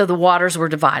 So the waters were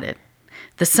divided.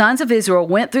 The sons of Israel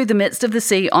went through the midst of the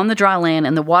sea on the dry land,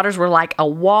 and the waters were like a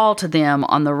wall to them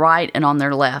on the right and on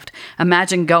their left.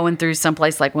 Imagine going through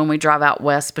someplace like when we drive out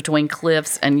west between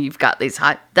cliffs and you've got these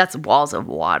high, that's walls of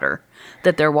water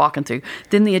that they're walking through.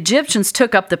 Then the Egyptians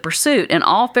took up the pursuit, and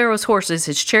all Pharaoh's horses,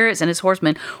 his chariots, and his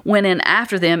horsemen went in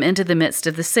after them into the midst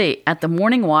of the sea. At the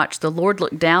morning watch, the Lord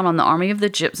looked down on the army of the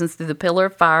Egyptians through the pillar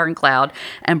of fire and cloud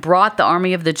and brought the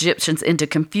army of the Egyptians into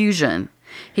confusion.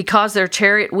 He caused their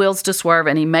chariot wheels to swerve,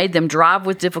 and he made them drive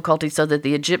with difficulty, so that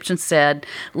the Egyptians said,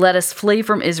 "Let us flee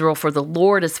from Israel, for the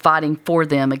Lord is fighting for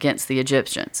them against the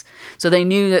Egyptians." So they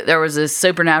knew that there was this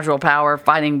supernatural power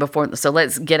fighting before them. So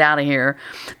let's get out of here.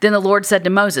 Then the Lord said to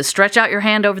Moses, "Stretch out your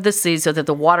hand over the sea, so that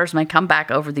the waters may come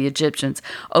back over the Egyptians,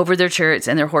 over their chariots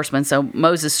and their horsemen." So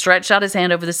Moses stretched out his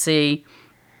hand over the sea,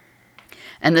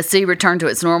 and the sea returned to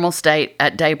its normal state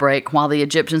at daybreak, while the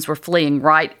Egyptians were fleeing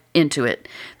right into it.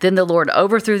 Then the Lord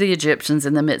overthrew the Egyptians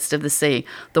in the midst of the sea.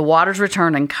 The waters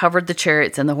returned and covered the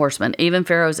chariots and the horsemen, even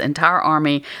Pharaoh's entire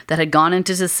army that had gone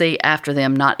into the sea after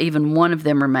them. Not even one of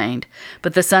them remained.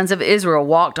 But the sons of Israel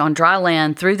walked on dry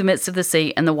land through the midst of the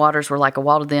sea, and the waters were like a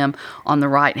wall to them on the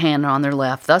right hand and on their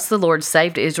left. Thus the Lord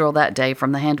saved Israel that day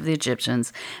from the hand of the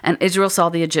Egyptians, and Israel saw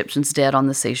the Egyptians dead on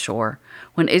the seashore.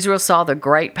 When Israel saw the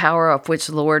great power of which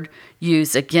the Lord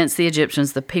used against the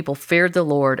Egyptians, the people feared the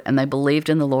Lord, and they believed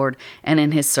in the Lord and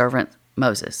in his servant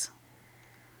Moses.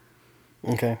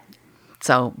 Okay.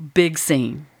 So, big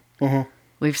scene. Mm-hmm.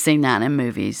 We've seen that in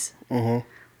movies. Mm-hmm.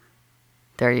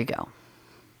 There you go.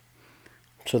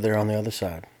 So they're on the other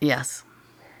side. Yes.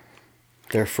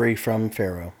 They're free from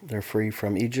Pharaoh. They're free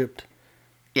from Egypt.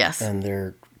 Yes. And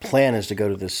their plan is to go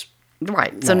to this.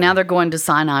 Right. So now they're going to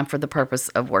Sinai for the purpose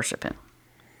of worshiping.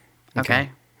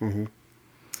 Okay? Mm-hmm.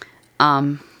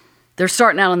 They're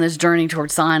starting out on this journey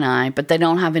towards Sinai, but they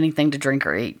don't have anything to drink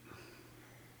or eat.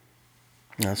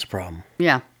 That's a problem.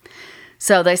 Yeah.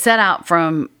 So they set out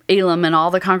from Elim, and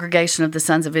all the congregation of the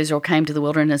sons of Israel came to the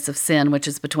wilderness of Sin, which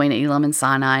is between Elim and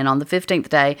Sinai, and on the 15th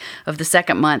day of the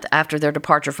second month after their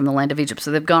departure from the land of Egypt.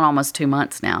 So they've gone almost 2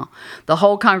 months now. The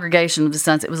whole congregation of the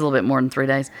sons, it was a little bit more than 3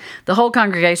 days. The whole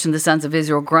congregation of the sons of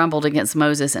Israel grumbled against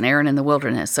Moses and Aaron in the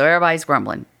wilderness. So everybody's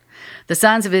grumbling. The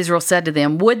sons of Israel said to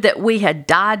them, "Would that we had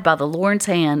died by the Lord's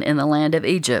hand in the land of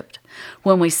Egypt,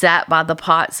 when we sat by the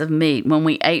pots of meat, when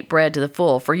we ate bread to the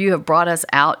full, for you have brought us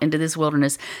out into this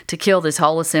wilderness to kill this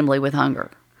whole assembly with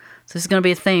hunger." So this is going to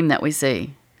be a theme that we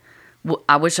see.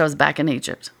 I wish I was back in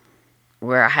Egypt,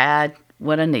 where I had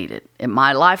what I needed.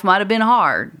 My life might have been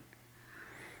hard,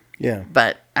 Yeah.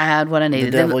 but I had what I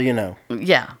needed. The devil, you know.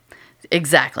 Yeah.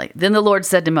 Exactly. Then the Lord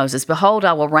said to Moses, "Behold,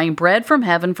 I will rain bread from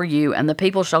heaven for you, and the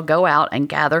people shall go out and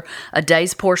gather a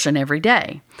day's portion every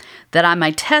day, that I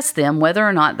may test them whether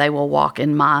or not they will walk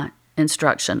in my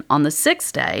instruction. On the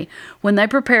 6th day, when they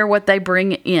prepare what they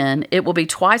bring in, it will be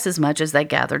twice as much as they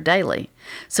gather daily."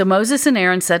 So Moses and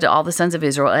Aaron said to all the sons of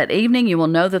Israel, "At evening you will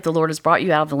know that the Lord has brought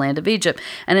you out of the land of Egypt,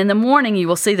 and in the morning you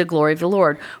will see the glory of the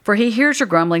Lord. For he hears your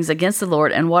grumblings against the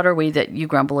Lord, and what are we that you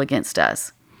grumble against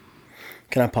us?"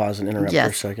 Can I pause and interrupt Yes.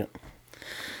 for a second?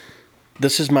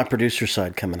 This is my producer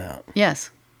side coming out. Yes.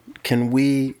 Can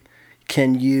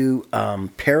you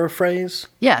paraphrase?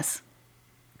 Yes.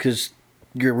 Because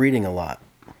you're reading a lot.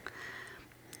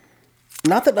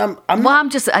 Not that I'm Well, not, I'm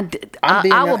just, I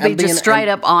will I'm be being just straight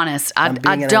an- up honest. I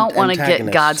being an don't want to get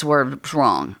antagonist. God's word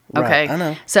wrong. Okay. Right, I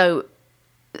know.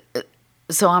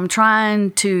 So I'm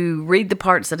trying to read the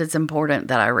parts that it's important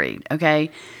that I read.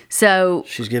 Okay. So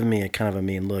She's giving me a kind of a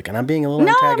mean look, and I'm being a little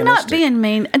no, I'm antagonistic. not being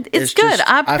mean. It's good. just-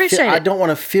 I appreciate I it. don't want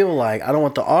to feel like, I don't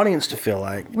want the audience to feel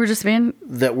like We're just being,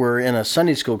 that we're in a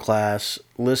Sunday school class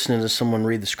listening to someone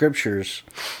read the scriptures.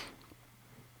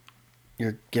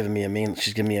 She's giving me a mean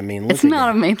look. it's not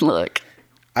a mean look.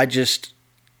 I'm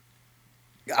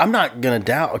not going to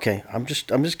doubt. Okay. I'm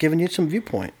just giving you some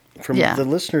viewpoint from Yeah. the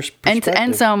listener's perspective.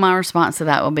 And so my response to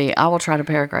that will be, I will try to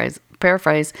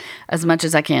paraphrase as much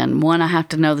as I can. One, I have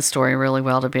to know the story really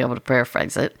well to be able to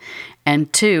paraphrase it.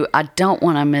 And two, I don't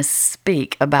want to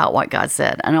misspeak about what God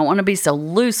said. I don't want to be so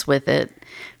loose with it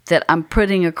that I'm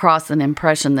putting across an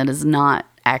impression that is not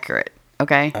accurate.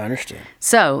 Okay? I understand.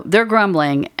 So they're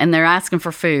grumbling and they're asking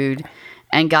for food.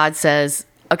 And God says,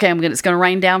 okay, it's going to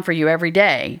rain down for you every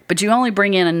day, but you only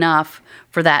bring in enough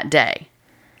for that day.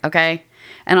 Okay?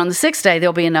 And on the 6th day,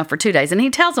 there'll be enough for 2 days. And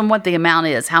he tells them what the amount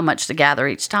is, how much to gather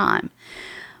each time.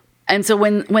 And so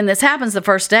when this happens the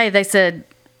first day, they said,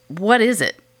 what is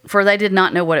it? For they did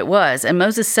not know what it was. And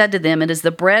Moses said to them, it is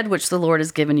the bread which the Lord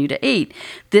has given you to eat.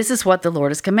 This is what the Lord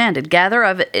has commanded. Gather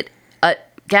of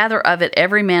it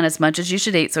every man as much as you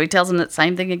should eat. So he tells them the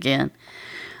same thing again.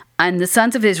 And the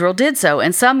sons of Israel did so,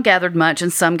 and some gathered much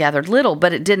and some gathered little,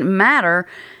 but it didn't matter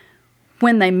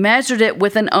when they measured it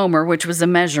with an omer, which was a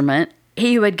measurement.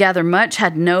 He who had gathered much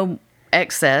had no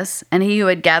excess, and he who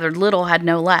had gathered little had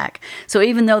no lack. So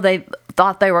even though they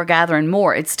thought they were gathering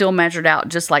more, it still measured out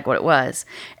just like what it was.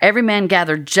 Every man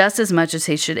gathered just as much as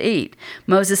he should eat.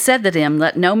 Moses said to them,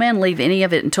 let no man leave any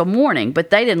of it until morning,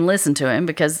 but they didn't listen to him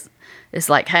because it's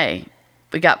like, hey,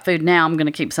 we got food now, I'm going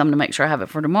to keep some to make sure I have it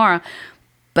for tomorrow.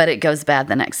 But it goes bad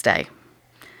the next day.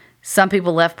 Some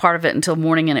people left part of it until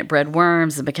morning, and it bred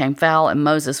worms and became foul, and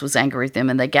Moses was angry with them,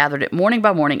 and they gathered it morning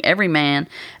by morning, every man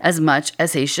as much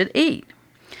as he should eat.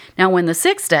 Now when the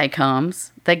 6th day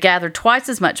comes, they gathered twice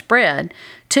as much bread,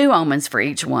 2 omens for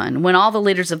each one. When all the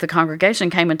leaders of the congregation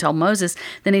came and told Moses,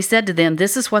 then he said to them,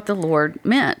 this is what the Lord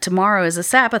meant. Tomorrow is a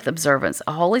Sabbath observance,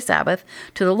 a holy Sabbath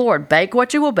to the Lord. Bake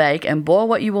what you will bake and boil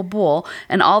what you will boil,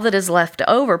 and all that is left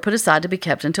over put aside to be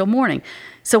kept until morning.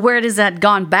 So where it had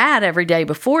gone bad every day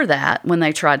before that, when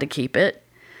they tried to keep it,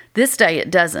 this day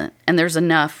it doesn't, and there's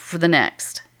enough for the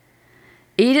next.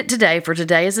 Eat it today, for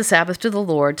today is a Sabbath to the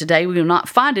Lord. Today we will not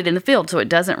find it in the field, so it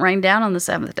doesn't rain down on the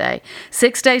 7th day.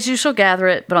 6 days you shall gather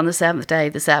it, but on the 7th day,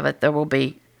 the Sabbath, there will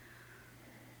be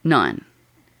none.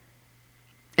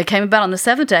 It came about on the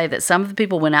 7th day that some of the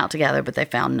people went out to gather, but they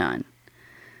found none.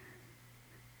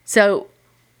 So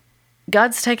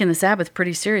God's taken the Sabbath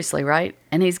pretty seriously, right?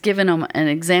 And he's given them an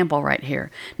example right here.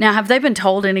 Now, have they been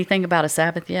told anything about a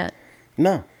Sabbath yet?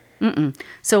 No.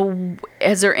 So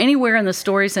is there anywhere in the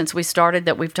story since we started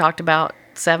that we've talked about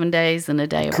 7 days and a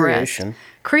day of Creation. rest?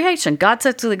 Creation. God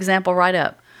sets the example right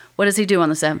up. What does he do on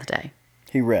the 7th day?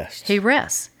 He rests. He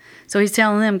rests. So he's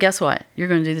telling them, guess what? You're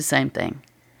going to do the same thing.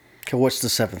 Okay, what's the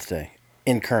 7th day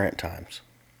in current times?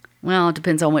 Well, it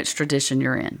depends on which tradition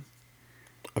you're in.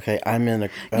 Okay, I'm in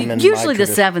Usually the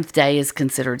 7th day is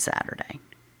considered Saturday.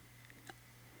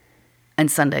 And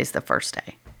Sunday's the first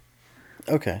day.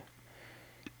 Okay.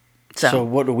 So So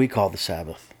what do we call the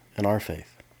Sabbath in our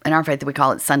faith? in our faith, we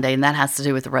call it Sunday, and that has to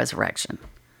do with the resurrection.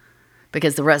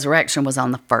 Because the resurrection was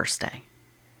on the first day.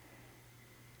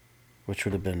 Which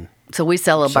would have been... So we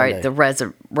celebrate Sunday. the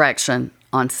resurrection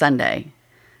on Sunday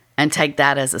and take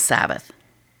that as a Sabbath.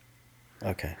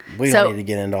 Okay. We So- don't need to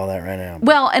get into all that right now.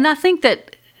 Well, and I think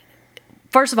that,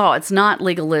 first of all, it's not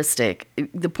legalistic.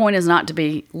 The point is not to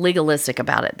be legalistic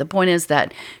about it. The point is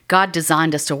that God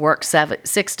designed us to work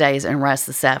 6 days and rest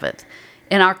the 7th.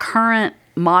 In our current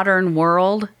modern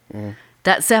world,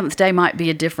 that 7th day might be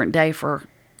a different day for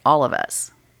all of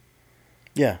us,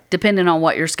 Yeah. depending on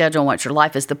what your schedule and what your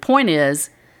life is. The point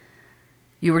is,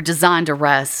 you were designed to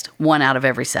rest 1 out of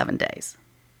every 7 days.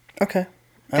 Okay.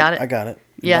 Got it? I got it.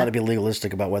 Yeah. Not to be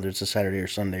legalistic about whether it's a Saturday or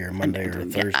Sunday or Monday or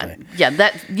Thursday. Yeah,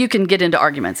 that you can get into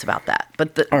arguments about that,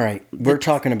 but All right. We're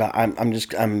talking about...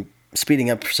 I'm speeding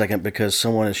up for a second because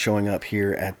someone is showing up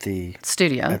here at the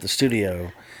studio.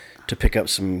 studio to pick up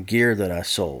some gear that I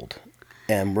sold.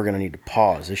 And we're going to need to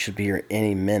pause. They should be here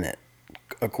any minute,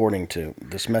 according to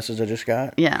this message I just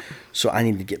got. Yeah. So I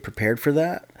need to get prepared for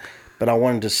that. But I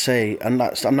wanted to say, I'm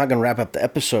not going to wrap up the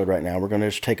episode right now. We're going to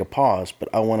just take a pause. But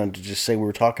I wanted to just say we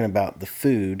were talking about the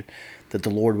food that the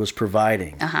Lord was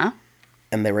providing. Uh-huh.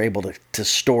 And they were able to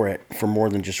store it for more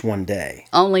than just one day.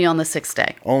 Only on the 6th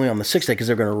day. Only on the 6th day because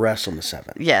they're going to rest on the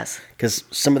 7th. Yes. Because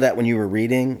some of that when you were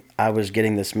reading, I was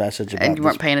getting this message about And you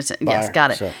weren't this paying attention. buyer, Yes,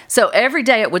 got it. so- So every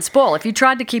day it would spoil. If you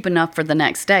tried to keep enough for the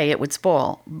next day, it would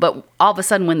spoil. But all of a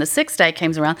sudden, when the 6th day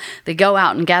comes around, they go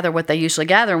out and gather what they usually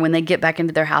gather. And when they get back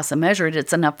into their house and measure it,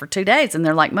 it's enough for 2 days. And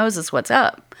they're like, Moses, what's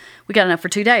up? We got enough for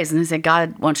 2 days. And he said,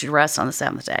 God wants you to rest on the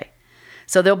 7th day.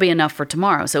 So there'll be enough for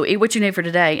tomorrow. So eat what you need for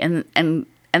today. And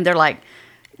they're like,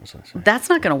 that's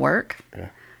not going to work. Yeah.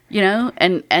 You know,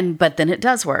 but then it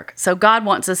does work. So God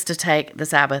wants us to take the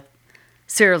Sabbath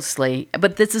seriously,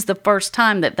 but this is the first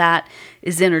time that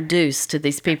is introduced to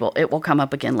these people. It will come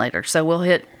up again later. So we'll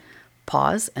hit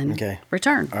pause and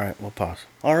return. All right, we'll pause.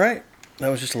 All right. That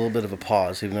was just a little bit of a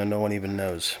pause, even though no one even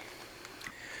knows.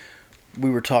 We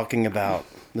were talking about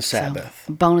the Sabbath.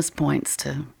 So, bonus points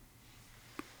to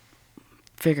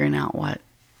figuring out what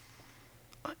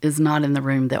is not in the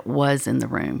room that was in the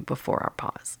room before our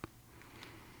pause.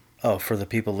 Oh, for the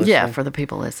people listening? Yeah, for the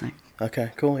people listening. Okay,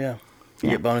 cool, yeah.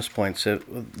 You get bonus points. At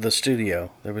the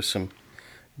studio, there was some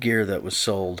gear that was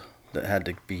sold that had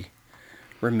to be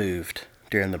removed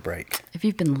during the break. If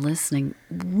you've been listening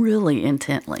really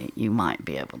intently, you might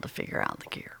be able to figure out the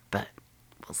gear, but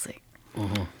we'll see.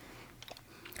 Mm-hmm.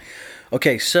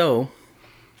 Okay, so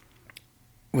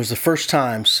it was the first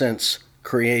time since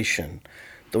creation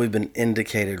that we've been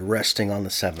indicated resting on the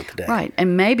 7th day. Right,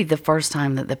 and maybe the first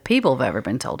time that the people have ever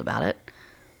been told about it,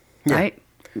 right?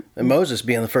 And Moses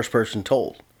being the first person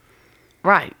told.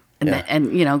 Right. And, Yeah.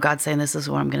 and you know, God's saying, this is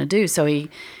what I'm going to do. So he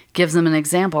gives them an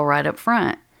example right up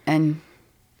front. And,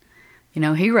 you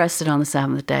know, he rested on the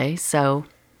seventh day. So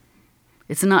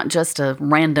it's not just a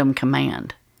random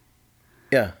command.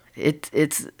 Yeah.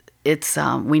 It's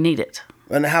we need it.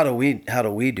 And how do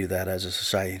we do that as a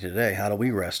society today? How do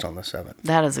we rest on the seventh?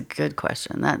 That is a good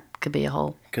question. That could be a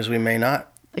whole, Because we may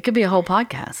not. it could be a whole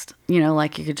podcast. You know,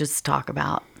 like you could just talk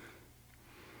about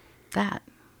that,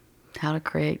 how to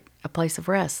create a place of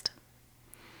rest.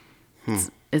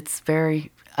 It's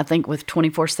very, I think with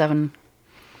 24/7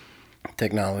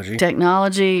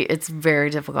 technology, it's very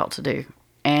difficult to do.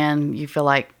 And you feel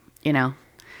like, you know,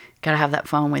 got to have that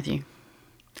phone with you.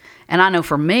 And I know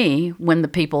for me, when the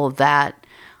people that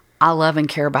I love and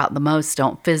care about the most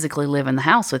don't physically live in the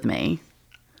house with me,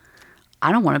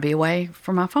 I don't want to be away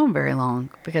from my phone very long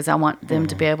because I want them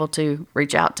to be able to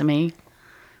reach out to me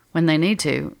when they need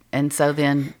to. And so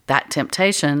then that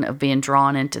temptation of being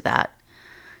drawn into that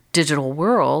digital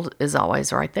world is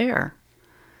always right there.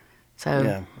 So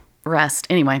Yeah. rest.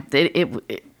 Anyway,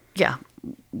 it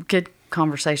good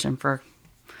conversation for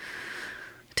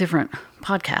a different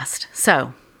podcast.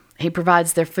 So he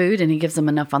provides their food and he gives them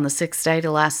enough on the sixth day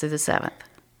to last through the seventh.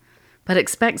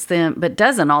 But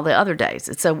doesn't all the other days.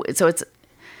 So it's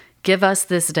give us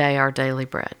this day our daily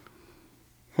bread.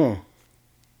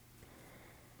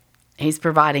 He's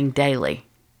providing daily.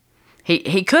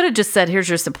 He could have just said, here's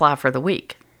your supply for the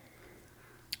week.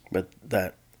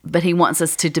 But he wants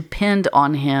us to depend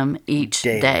on him each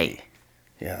Daily. day.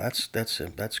 Yeah, that's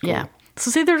cool. Yeah.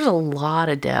 So see, there's a lot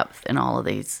of depth in all of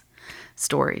these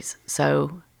stories.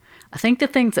 So I think the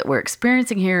things that we're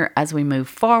experiencing here as we move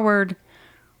forward,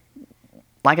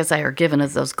 like I say, are giving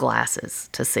us those glasses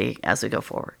to see as we go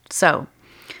forward. So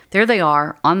there they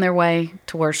are on their way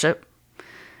to worship,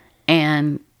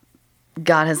 and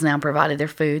God has now provided their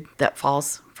food that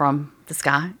falls from the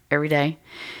sky every day.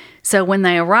 So when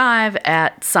they arrive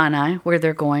at Sinai, where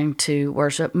they're going to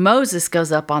worship, Moses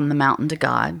goes up on the mountain to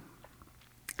God.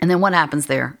 And then what happens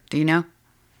there? Do you know?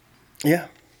 Yeah.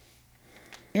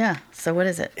 Yeah. So what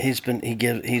is it? He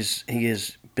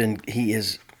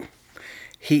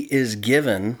is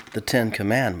given the 10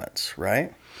 Commandments,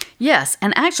 right? Yes.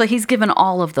 And actually, he's given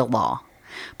all of the law.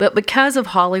 But because of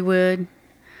Hollywood,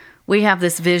 we have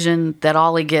this vision that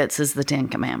all he gets is the 10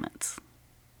 Commandments.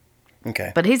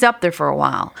 Okay. But he's up there for a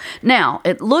while. Now,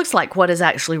 it looks like what is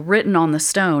actually written on the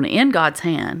stone in God's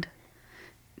hand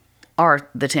are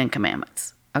the 10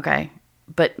 Commandments. Okay?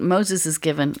 But Moses is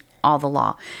given all the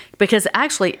law. Because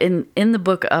actually, in the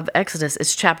book of Exodus,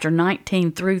 it's chapter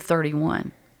 19 through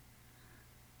 31.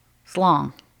 It's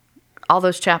long. All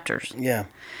those chapters. Yeah.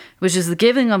 Which is the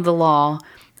giving of the law.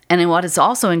 And then what is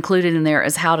also included in there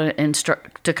is how to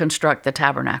construct the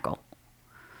tabernacle,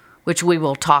 which we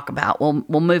will talk about.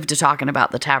 We'll move to talking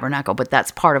about the tabernacle, but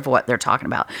that's part of what they're talking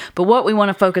about. But what we want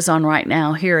to focus on right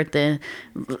now here at the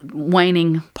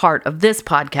waning part of this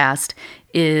podcast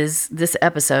is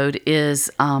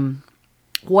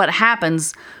what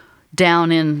happens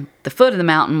down in the foot of the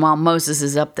mountain while Moses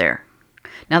is up there.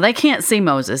 Now, they can't see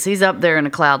Moses. He's up there in a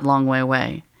cloud long way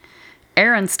away.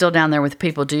 Aaron's still down there with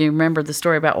people. Do you remember the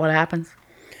story about what happens?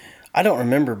 I don't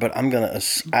remember, but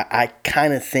I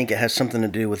kind of think it has something to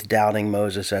do with doubting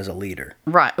Moses as a leader.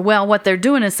 Right. Well, what they're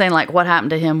doing is saying, like, what happened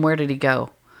to him? Where did he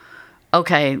go?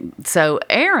 Okay, so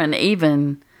Aaron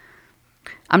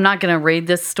I'm not going to read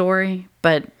this story,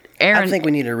 but Aaron... I think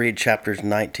we need to read chapters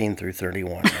 19 through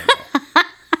 31 right now.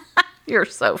 You're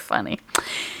so funny.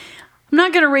 I'm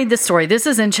not going to read this story. This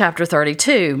is in chapter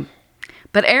 32.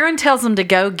 But Aaron tells them to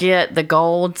go get the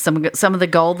gold, some of the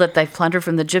gold that they've plundered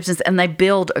from the Egyptians, and they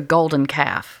build a golden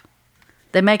calf.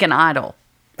 They make an idol.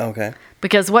 Okay.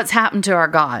 Because what's happened to our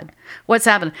God? What's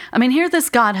happened? I mean, here this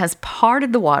God has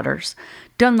parted the waters,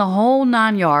 done the whole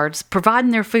 9 yards,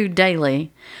 providing their food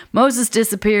daily. Moses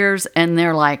disappears, and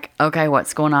they're like, okay,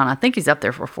 what's going on? I think he's up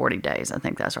there for 40 days. I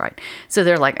think that's right. So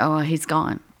they're like, oh, he's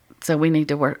gone. So we need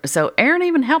to work. So Aaron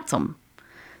even helps them.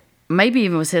 Maybe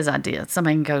even was his idea.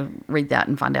 Somebody can go read that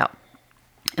and find out.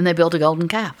 And they built a golden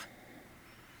calf.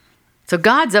 So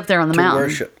God's up there on the mountain. To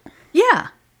worship. Yeah.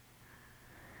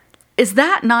 Is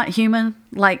that not human?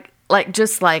 Like,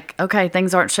 okay,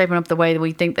 things aren't shaping up the way that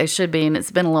we think they should be, and it's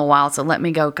been a little while, so let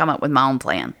me go come up with my own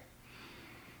plan.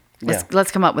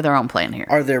 Let's come up with our own plan here.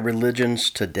 Are there religions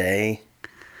today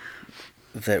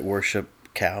that worship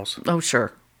cows? Oh,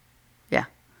 sure. Yeah.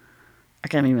 I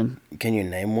can't even... Can you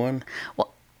name one?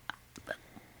 Well,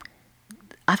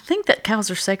 I think that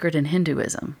cows are sacred in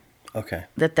Hinduism. Okay.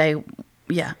 That they...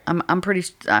 Yeah, I'm pretty...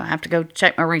 I have to go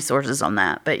check my resources on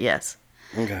that, but yes.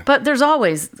 Okay. But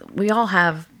we all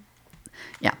have,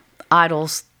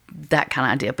 idols, that kind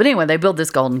of idea. But anyway, they build this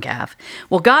golden calf.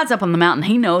 Well, God's up on the mountain.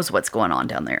 He knows what's going on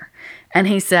down there. And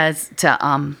he says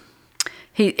to,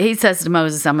 he says to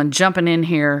Moses, I'm jumping in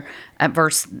here at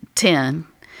verse 10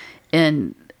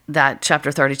 in that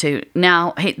chapter 32.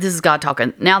 Now, this is God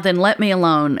talking. Now then, let me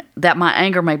alone, that my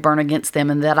anger may burn against them,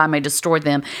 and that I may destroy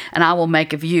them, and I will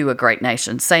make of you a great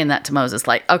nation. Saying that to Moses,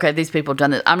 like, okay, these people have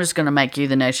done this. I'm just going to make you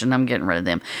the nation. I'm getting rid of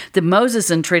them. Then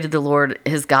Moses entreated the Lord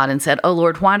his God and said, O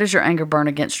Lord, why does your anger burn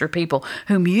against your people,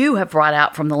 whom you have brought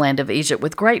out from the land of Egypt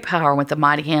with great power and with a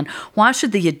mighty hand? Why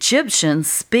should the Egyptians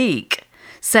speak,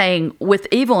 saying, with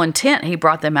evil intent he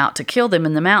brought them out to kill them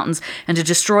in the mountains and to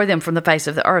destroy them from the face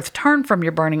of the earth? Turn from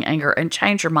your burning anger and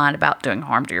change your mind about doing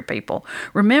harm to your people.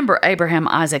 Remember Abraham,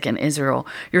 Isaac, and Israel,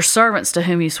 your servants to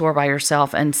whom you swore by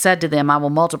yourself, and said to them, I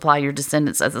will multiply your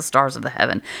descendants as the stars of the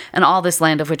heaven, and all this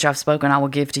land of which I've spoken I will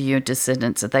give to you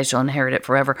descendants, that they shall inherit it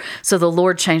forever. So the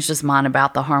Lord changed his mind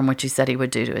about the harm which he said he would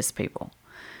do to his people.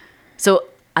 So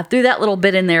I threw that little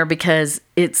bit in there because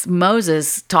it's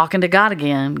Moses talking to God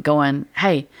again, going,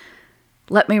 hey,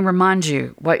 let me remind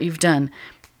you what you've done.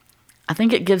 I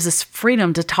think it gives us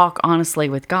freedom to talk honestly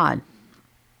with God.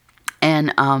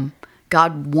 And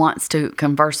God wants to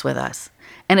converse with us.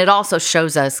 And it also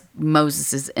shows us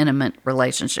Moses' intimate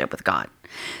relationship with God.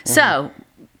 Mm-hmm. So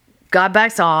God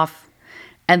backs off.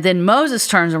 And then Moses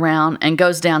turns around and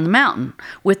goes down the mountain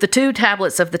with the 2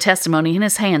 tablets of the testimony in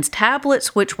his hands,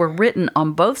 tablets which were written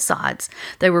on both sides.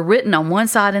 They were written on one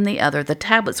side and the other. The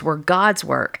tablets were God's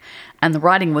work, and the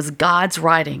writing was God's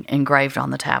writing engraved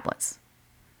on the tablets.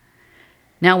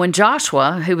 Now when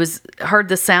Joshua, who heard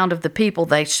the sound of the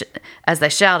people as they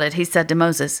shouted, he said to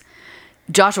Moses,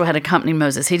 Joshua had accompanied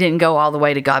Moses. He didn't go all the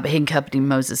way to God, but he accompanied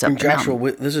Moses up the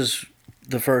mountain. This is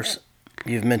the first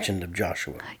you've mentioned of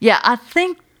Joshua. Yeah, I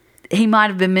think he might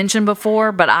have been mentioned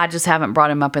before, but I just haven't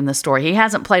brought him up in the story. He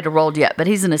hasn't played a role yet, but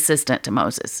he's an assistant to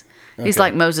Moses. Okay. He's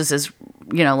like Moses'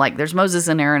 like there's Moses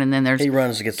and Aaron, and then there's... He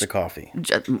runs to get the coffee.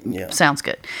 Yeah. Sounds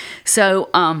good.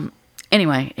 So,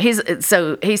 anyway,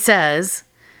 he says...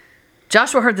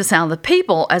 Joshua heard the sound of the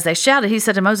people as they shouted. He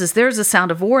said to Moses, there's a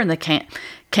sound of war in the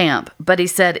camp. But he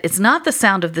said, it's not the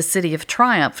sound of the city of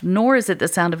triumph, nor is it the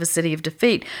sound of a city of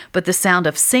defeat, but the sound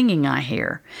of singing I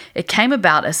hear. It came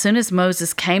about as soon as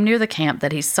Moses came near the camp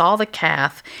that he saw the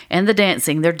calf and the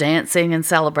dancing. They're dancing and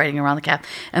celebrating around the calf.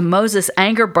 And Moses'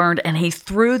 anger burned, and he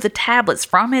threw the tablets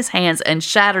from his hands and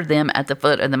shattered them at the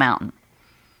foot of the mountain.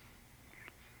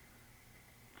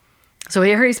 So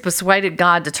here he's persuaded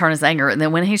God to turn his anger. And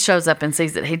then when he shows up and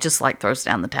sees it, he just throws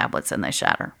down the tablets and they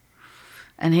shatter.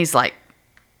 And he's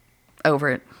over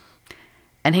it.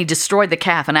 And he destroyed the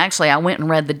calf. And actually, I went and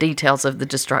read the details of the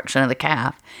destruction of the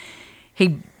calf.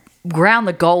 He ground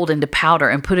the gold into powder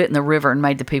and put it in the river and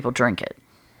made the people drink it.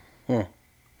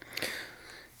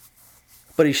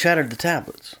 But he shattered the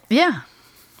tablets. Yeah.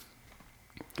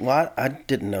 Well, I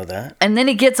didn't know that. And then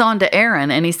he gets on to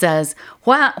Aaron and he says,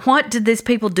 what did these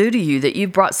people do to you that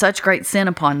you've brought such great sin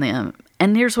upon them?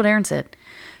 And here's what Aaron said.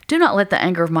 Do not let the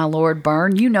anger of my Lord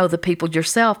burn. You know the people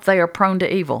yourself. They are prone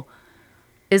to evil.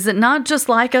 Is it not just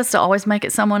like us to always make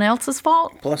it someone else's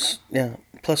fault? Plus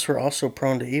we're also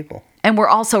prone to evil. And we're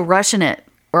also rushing it.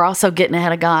 We're also getting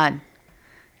ahead of God.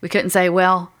 We couldn't say,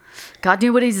 well, God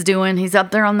knew what he's doing. He's up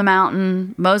there on the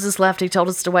mountain. Moses left. He told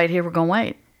us to wait here. We're going to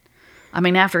wait. I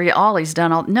mean, after he's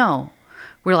done no.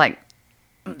 We're like,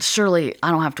 surely I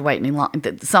don't have to wait any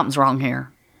longer. Something's wrong here.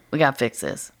 We got to fix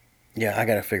this. Yeah, I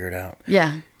got to figure it out.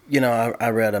 Yeah. I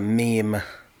read a meme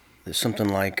that's something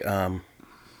like, well,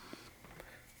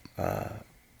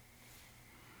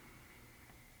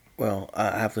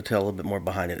 I have to tell a little bit more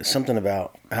behind it. It's something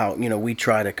about how, we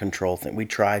try to control things. We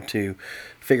try to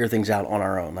figure things out on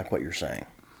our own, like what you're saying.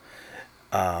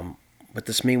 But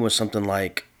this meme was something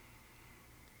like,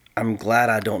 I'm glad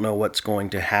I don't know what's going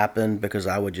to happen because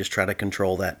I would just try to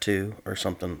control that too, or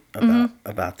something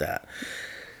about that.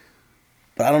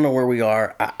 But I don't know where we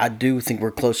are. I do think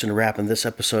we're close to wrapping this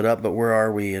episode up, but where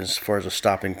are we as far as a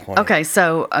stopping point? Okay,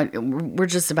 so we're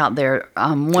just about there.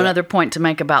 One other point to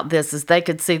make about this is they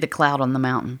could see the cloud on the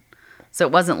mountain. So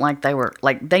it wasn't like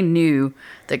they knew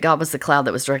that God was the cloud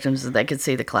that was directing them, so they could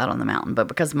see the cloud on the mountain. But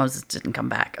because Moses didn't come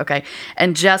back, okay?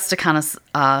 And just to kind of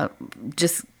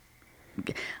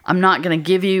I'm not going to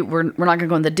give you, we're not going to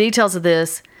go into the details of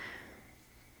this,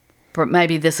 but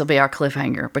maybe this will be our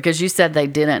cliffhanger because you said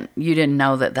you didn't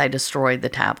know that they destroyed the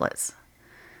tablets.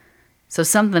 So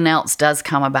something else does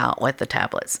come about with the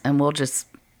tablets, and we'll just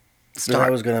start.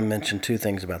 I was going to mention 2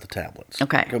 things about the tablets.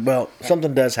 Okay. Well,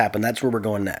 something does happen. That's where we're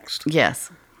going next. Yes.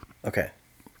 Okay.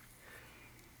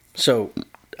 So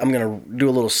do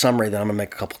a little summary, then I'm going to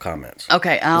make a couple comments.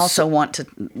 Okay, I also want to,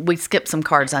 we skipped some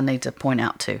cards I need to point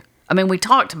out too. I mean, we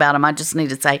talked about them. I just need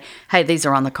to say, hey, these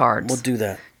are on the cards. We'll do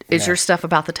that. Is your stuff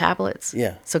about the tablets?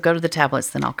 Yeah. So go to the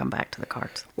tablets, then I'll come back to the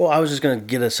cards. Well, I was just going to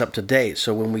get us up to date.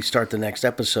 So when we start the next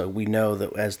episode, we know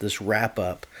that as this wrap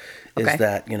up is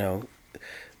that,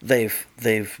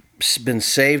 they've been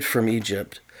saved from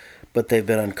Egypt, but they've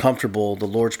been uncomfortable. The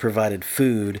Lord's provided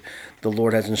food. The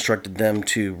Lord has instructed them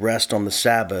to rest on the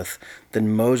Sabbath.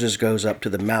 Then Moses goes up to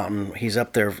the mountain. He's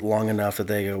up there long enough that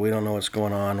they go, we don't know what's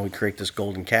going on. We create this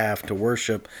golden calf to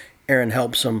worship. Aaron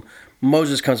helps them.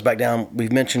 Moses comes back down.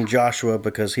 We've mentioned Joshua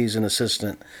because he's an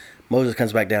assistant. Moses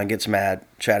comes back down, gets mad,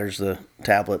 shatters the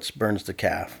tablets, burns the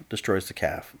calf, destroys the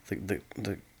calf. The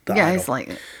idol. He's like...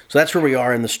 So that's where we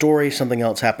are in the story. Something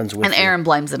else happens with And Aaron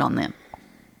blames it on them.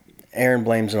 Aaron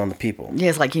blames it on the people. Yeah,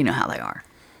 it's like, you know how they are.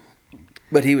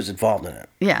 But he was involved in it.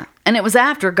 Yeah. And it was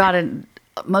after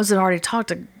Moses had already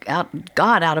talked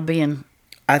God out of being...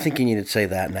 I think you need to say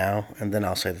that now, and then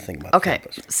I'll say the thing about the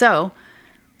purpose. So...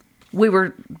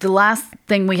 the last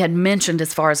thing we had mentioned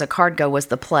as far as a card go was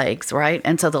the plagues, right?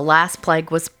 And so the last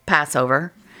plague was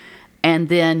Passover. And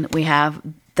then we have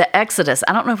the Exodus.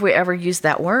 I don't know if we ever used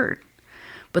that word,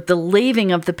 but the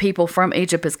leaving of the people from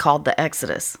Egypt is called the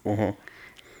Exodus. Mm-hmm.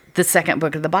 The second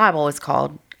book of the Bible is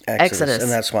called Exodus.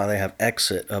 And that's why they have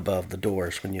exit above the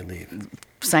doors when you leave.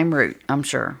 Same root, I'm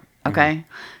sure. Okay? Mm-hmm.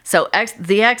 So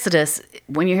the Exodus,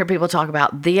 when you hear people talk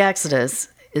about the Exodus,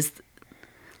 is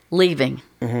leaving.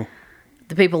 Mm-hmm.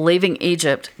 The people leaving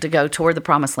Egypt to go toward the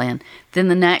Promised Land. Then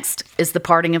the next is the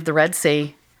parting of the Red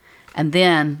Sea. And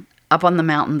then up on the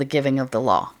mountain, the giving of the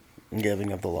law.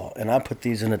 Giving of the law. And I put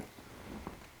these in I'm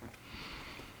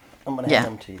going to hand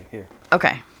them to you here.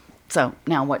 Okay. So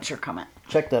now what's your comment?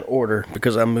 Check that order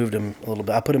because I moved them a little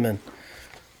bit. I put them in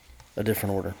a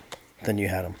different order than you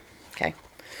had them. Okay.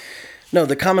 No,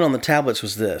 the comment on the tablets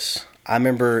was this. I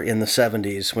remember in the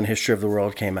 70s when History of the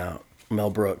World came out, Mel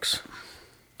Brooks,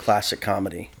 classic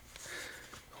comedy,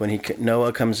 when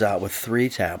Noah comes out with 3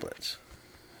 tablets.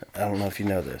 I don't know if you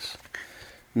know this.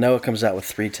 Noah comes out with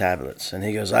 3 tablets, and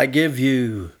he goes, I give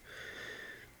you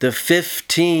the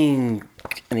 15,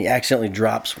 and he accidentally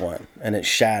drops one, and it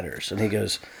shatters, and he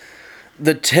goes,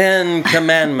 the 10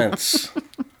 commandments,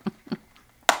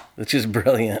 which is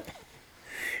brilliant.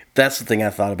 That's the thing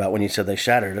I thought about when you said they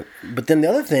shattered it. But then the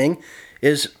other thing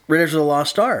is Raiders of the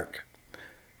Lost Ark.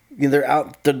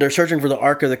 They're searching for the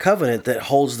Ark of the Covenant that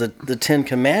holds the 10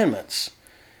 commandments.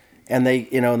 And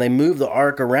they move the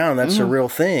Ark around. That's a real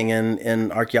thing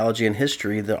in archaeology and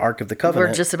history, the Ark of the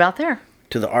Covenant. We're just about there.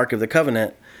 To the Ark of the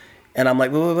Covenant. And I'm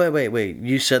like, wait.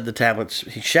 You said the tablets,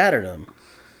 he shattered them.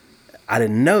 I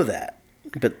didn't know that.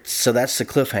 But so that's the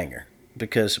cliffhanger.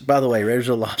 Because, by the way, Raiders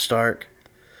of the Lost Ark,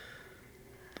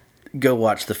 go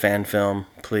watch the fan film,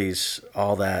 please.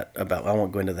 All that about, I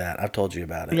won't go into that. I've told you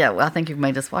about it. Yeah, well, I think you've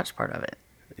made us watch part of it.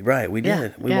 Right, we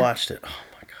did. We watched it. Oh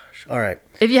my gosh. All right.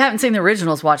 If you haven't seen the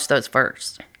originals, watch those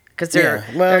first. Because you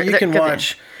can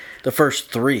watch the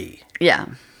first 3. Yeah.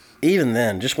 Even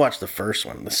then, just watch the first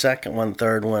one, the second one,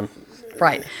 third one.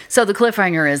 Right. So the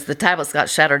cliffhanger is the tablets got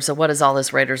shattered. So what is all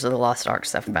this Raiders of the Lost Ark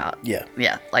stuff about? Yeah.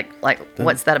 Yeah. Like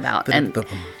what's that about? And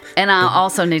I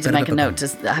also need to make a note.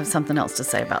 I have something else to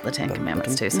say about the 10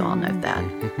 Commandments too, so I'll note that.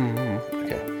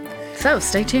 Okay. So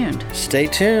stay tuned. Stay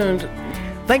tuned.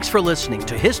 Thanks for listening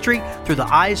to History Through the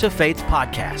Eyes of Faith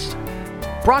podcast.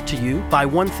 Brought to you by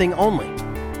One Thing Only.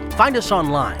 Find us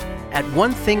online at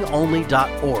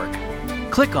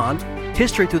onethingonly.org. Click on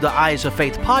History Through the Eyes of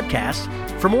Faith podcast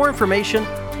for more information,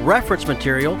 reference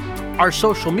material, our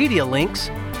social media links,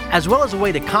 as well as a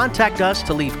way to contact us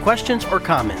to leave questions or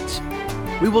comments.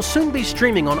 We will soon be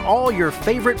streaming on all your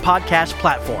favorite podcast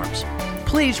platforms.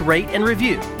 Please rate and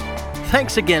review.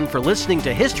 Thanks again for listening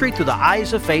to History Through the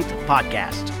Eyes of Faith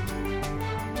podcast.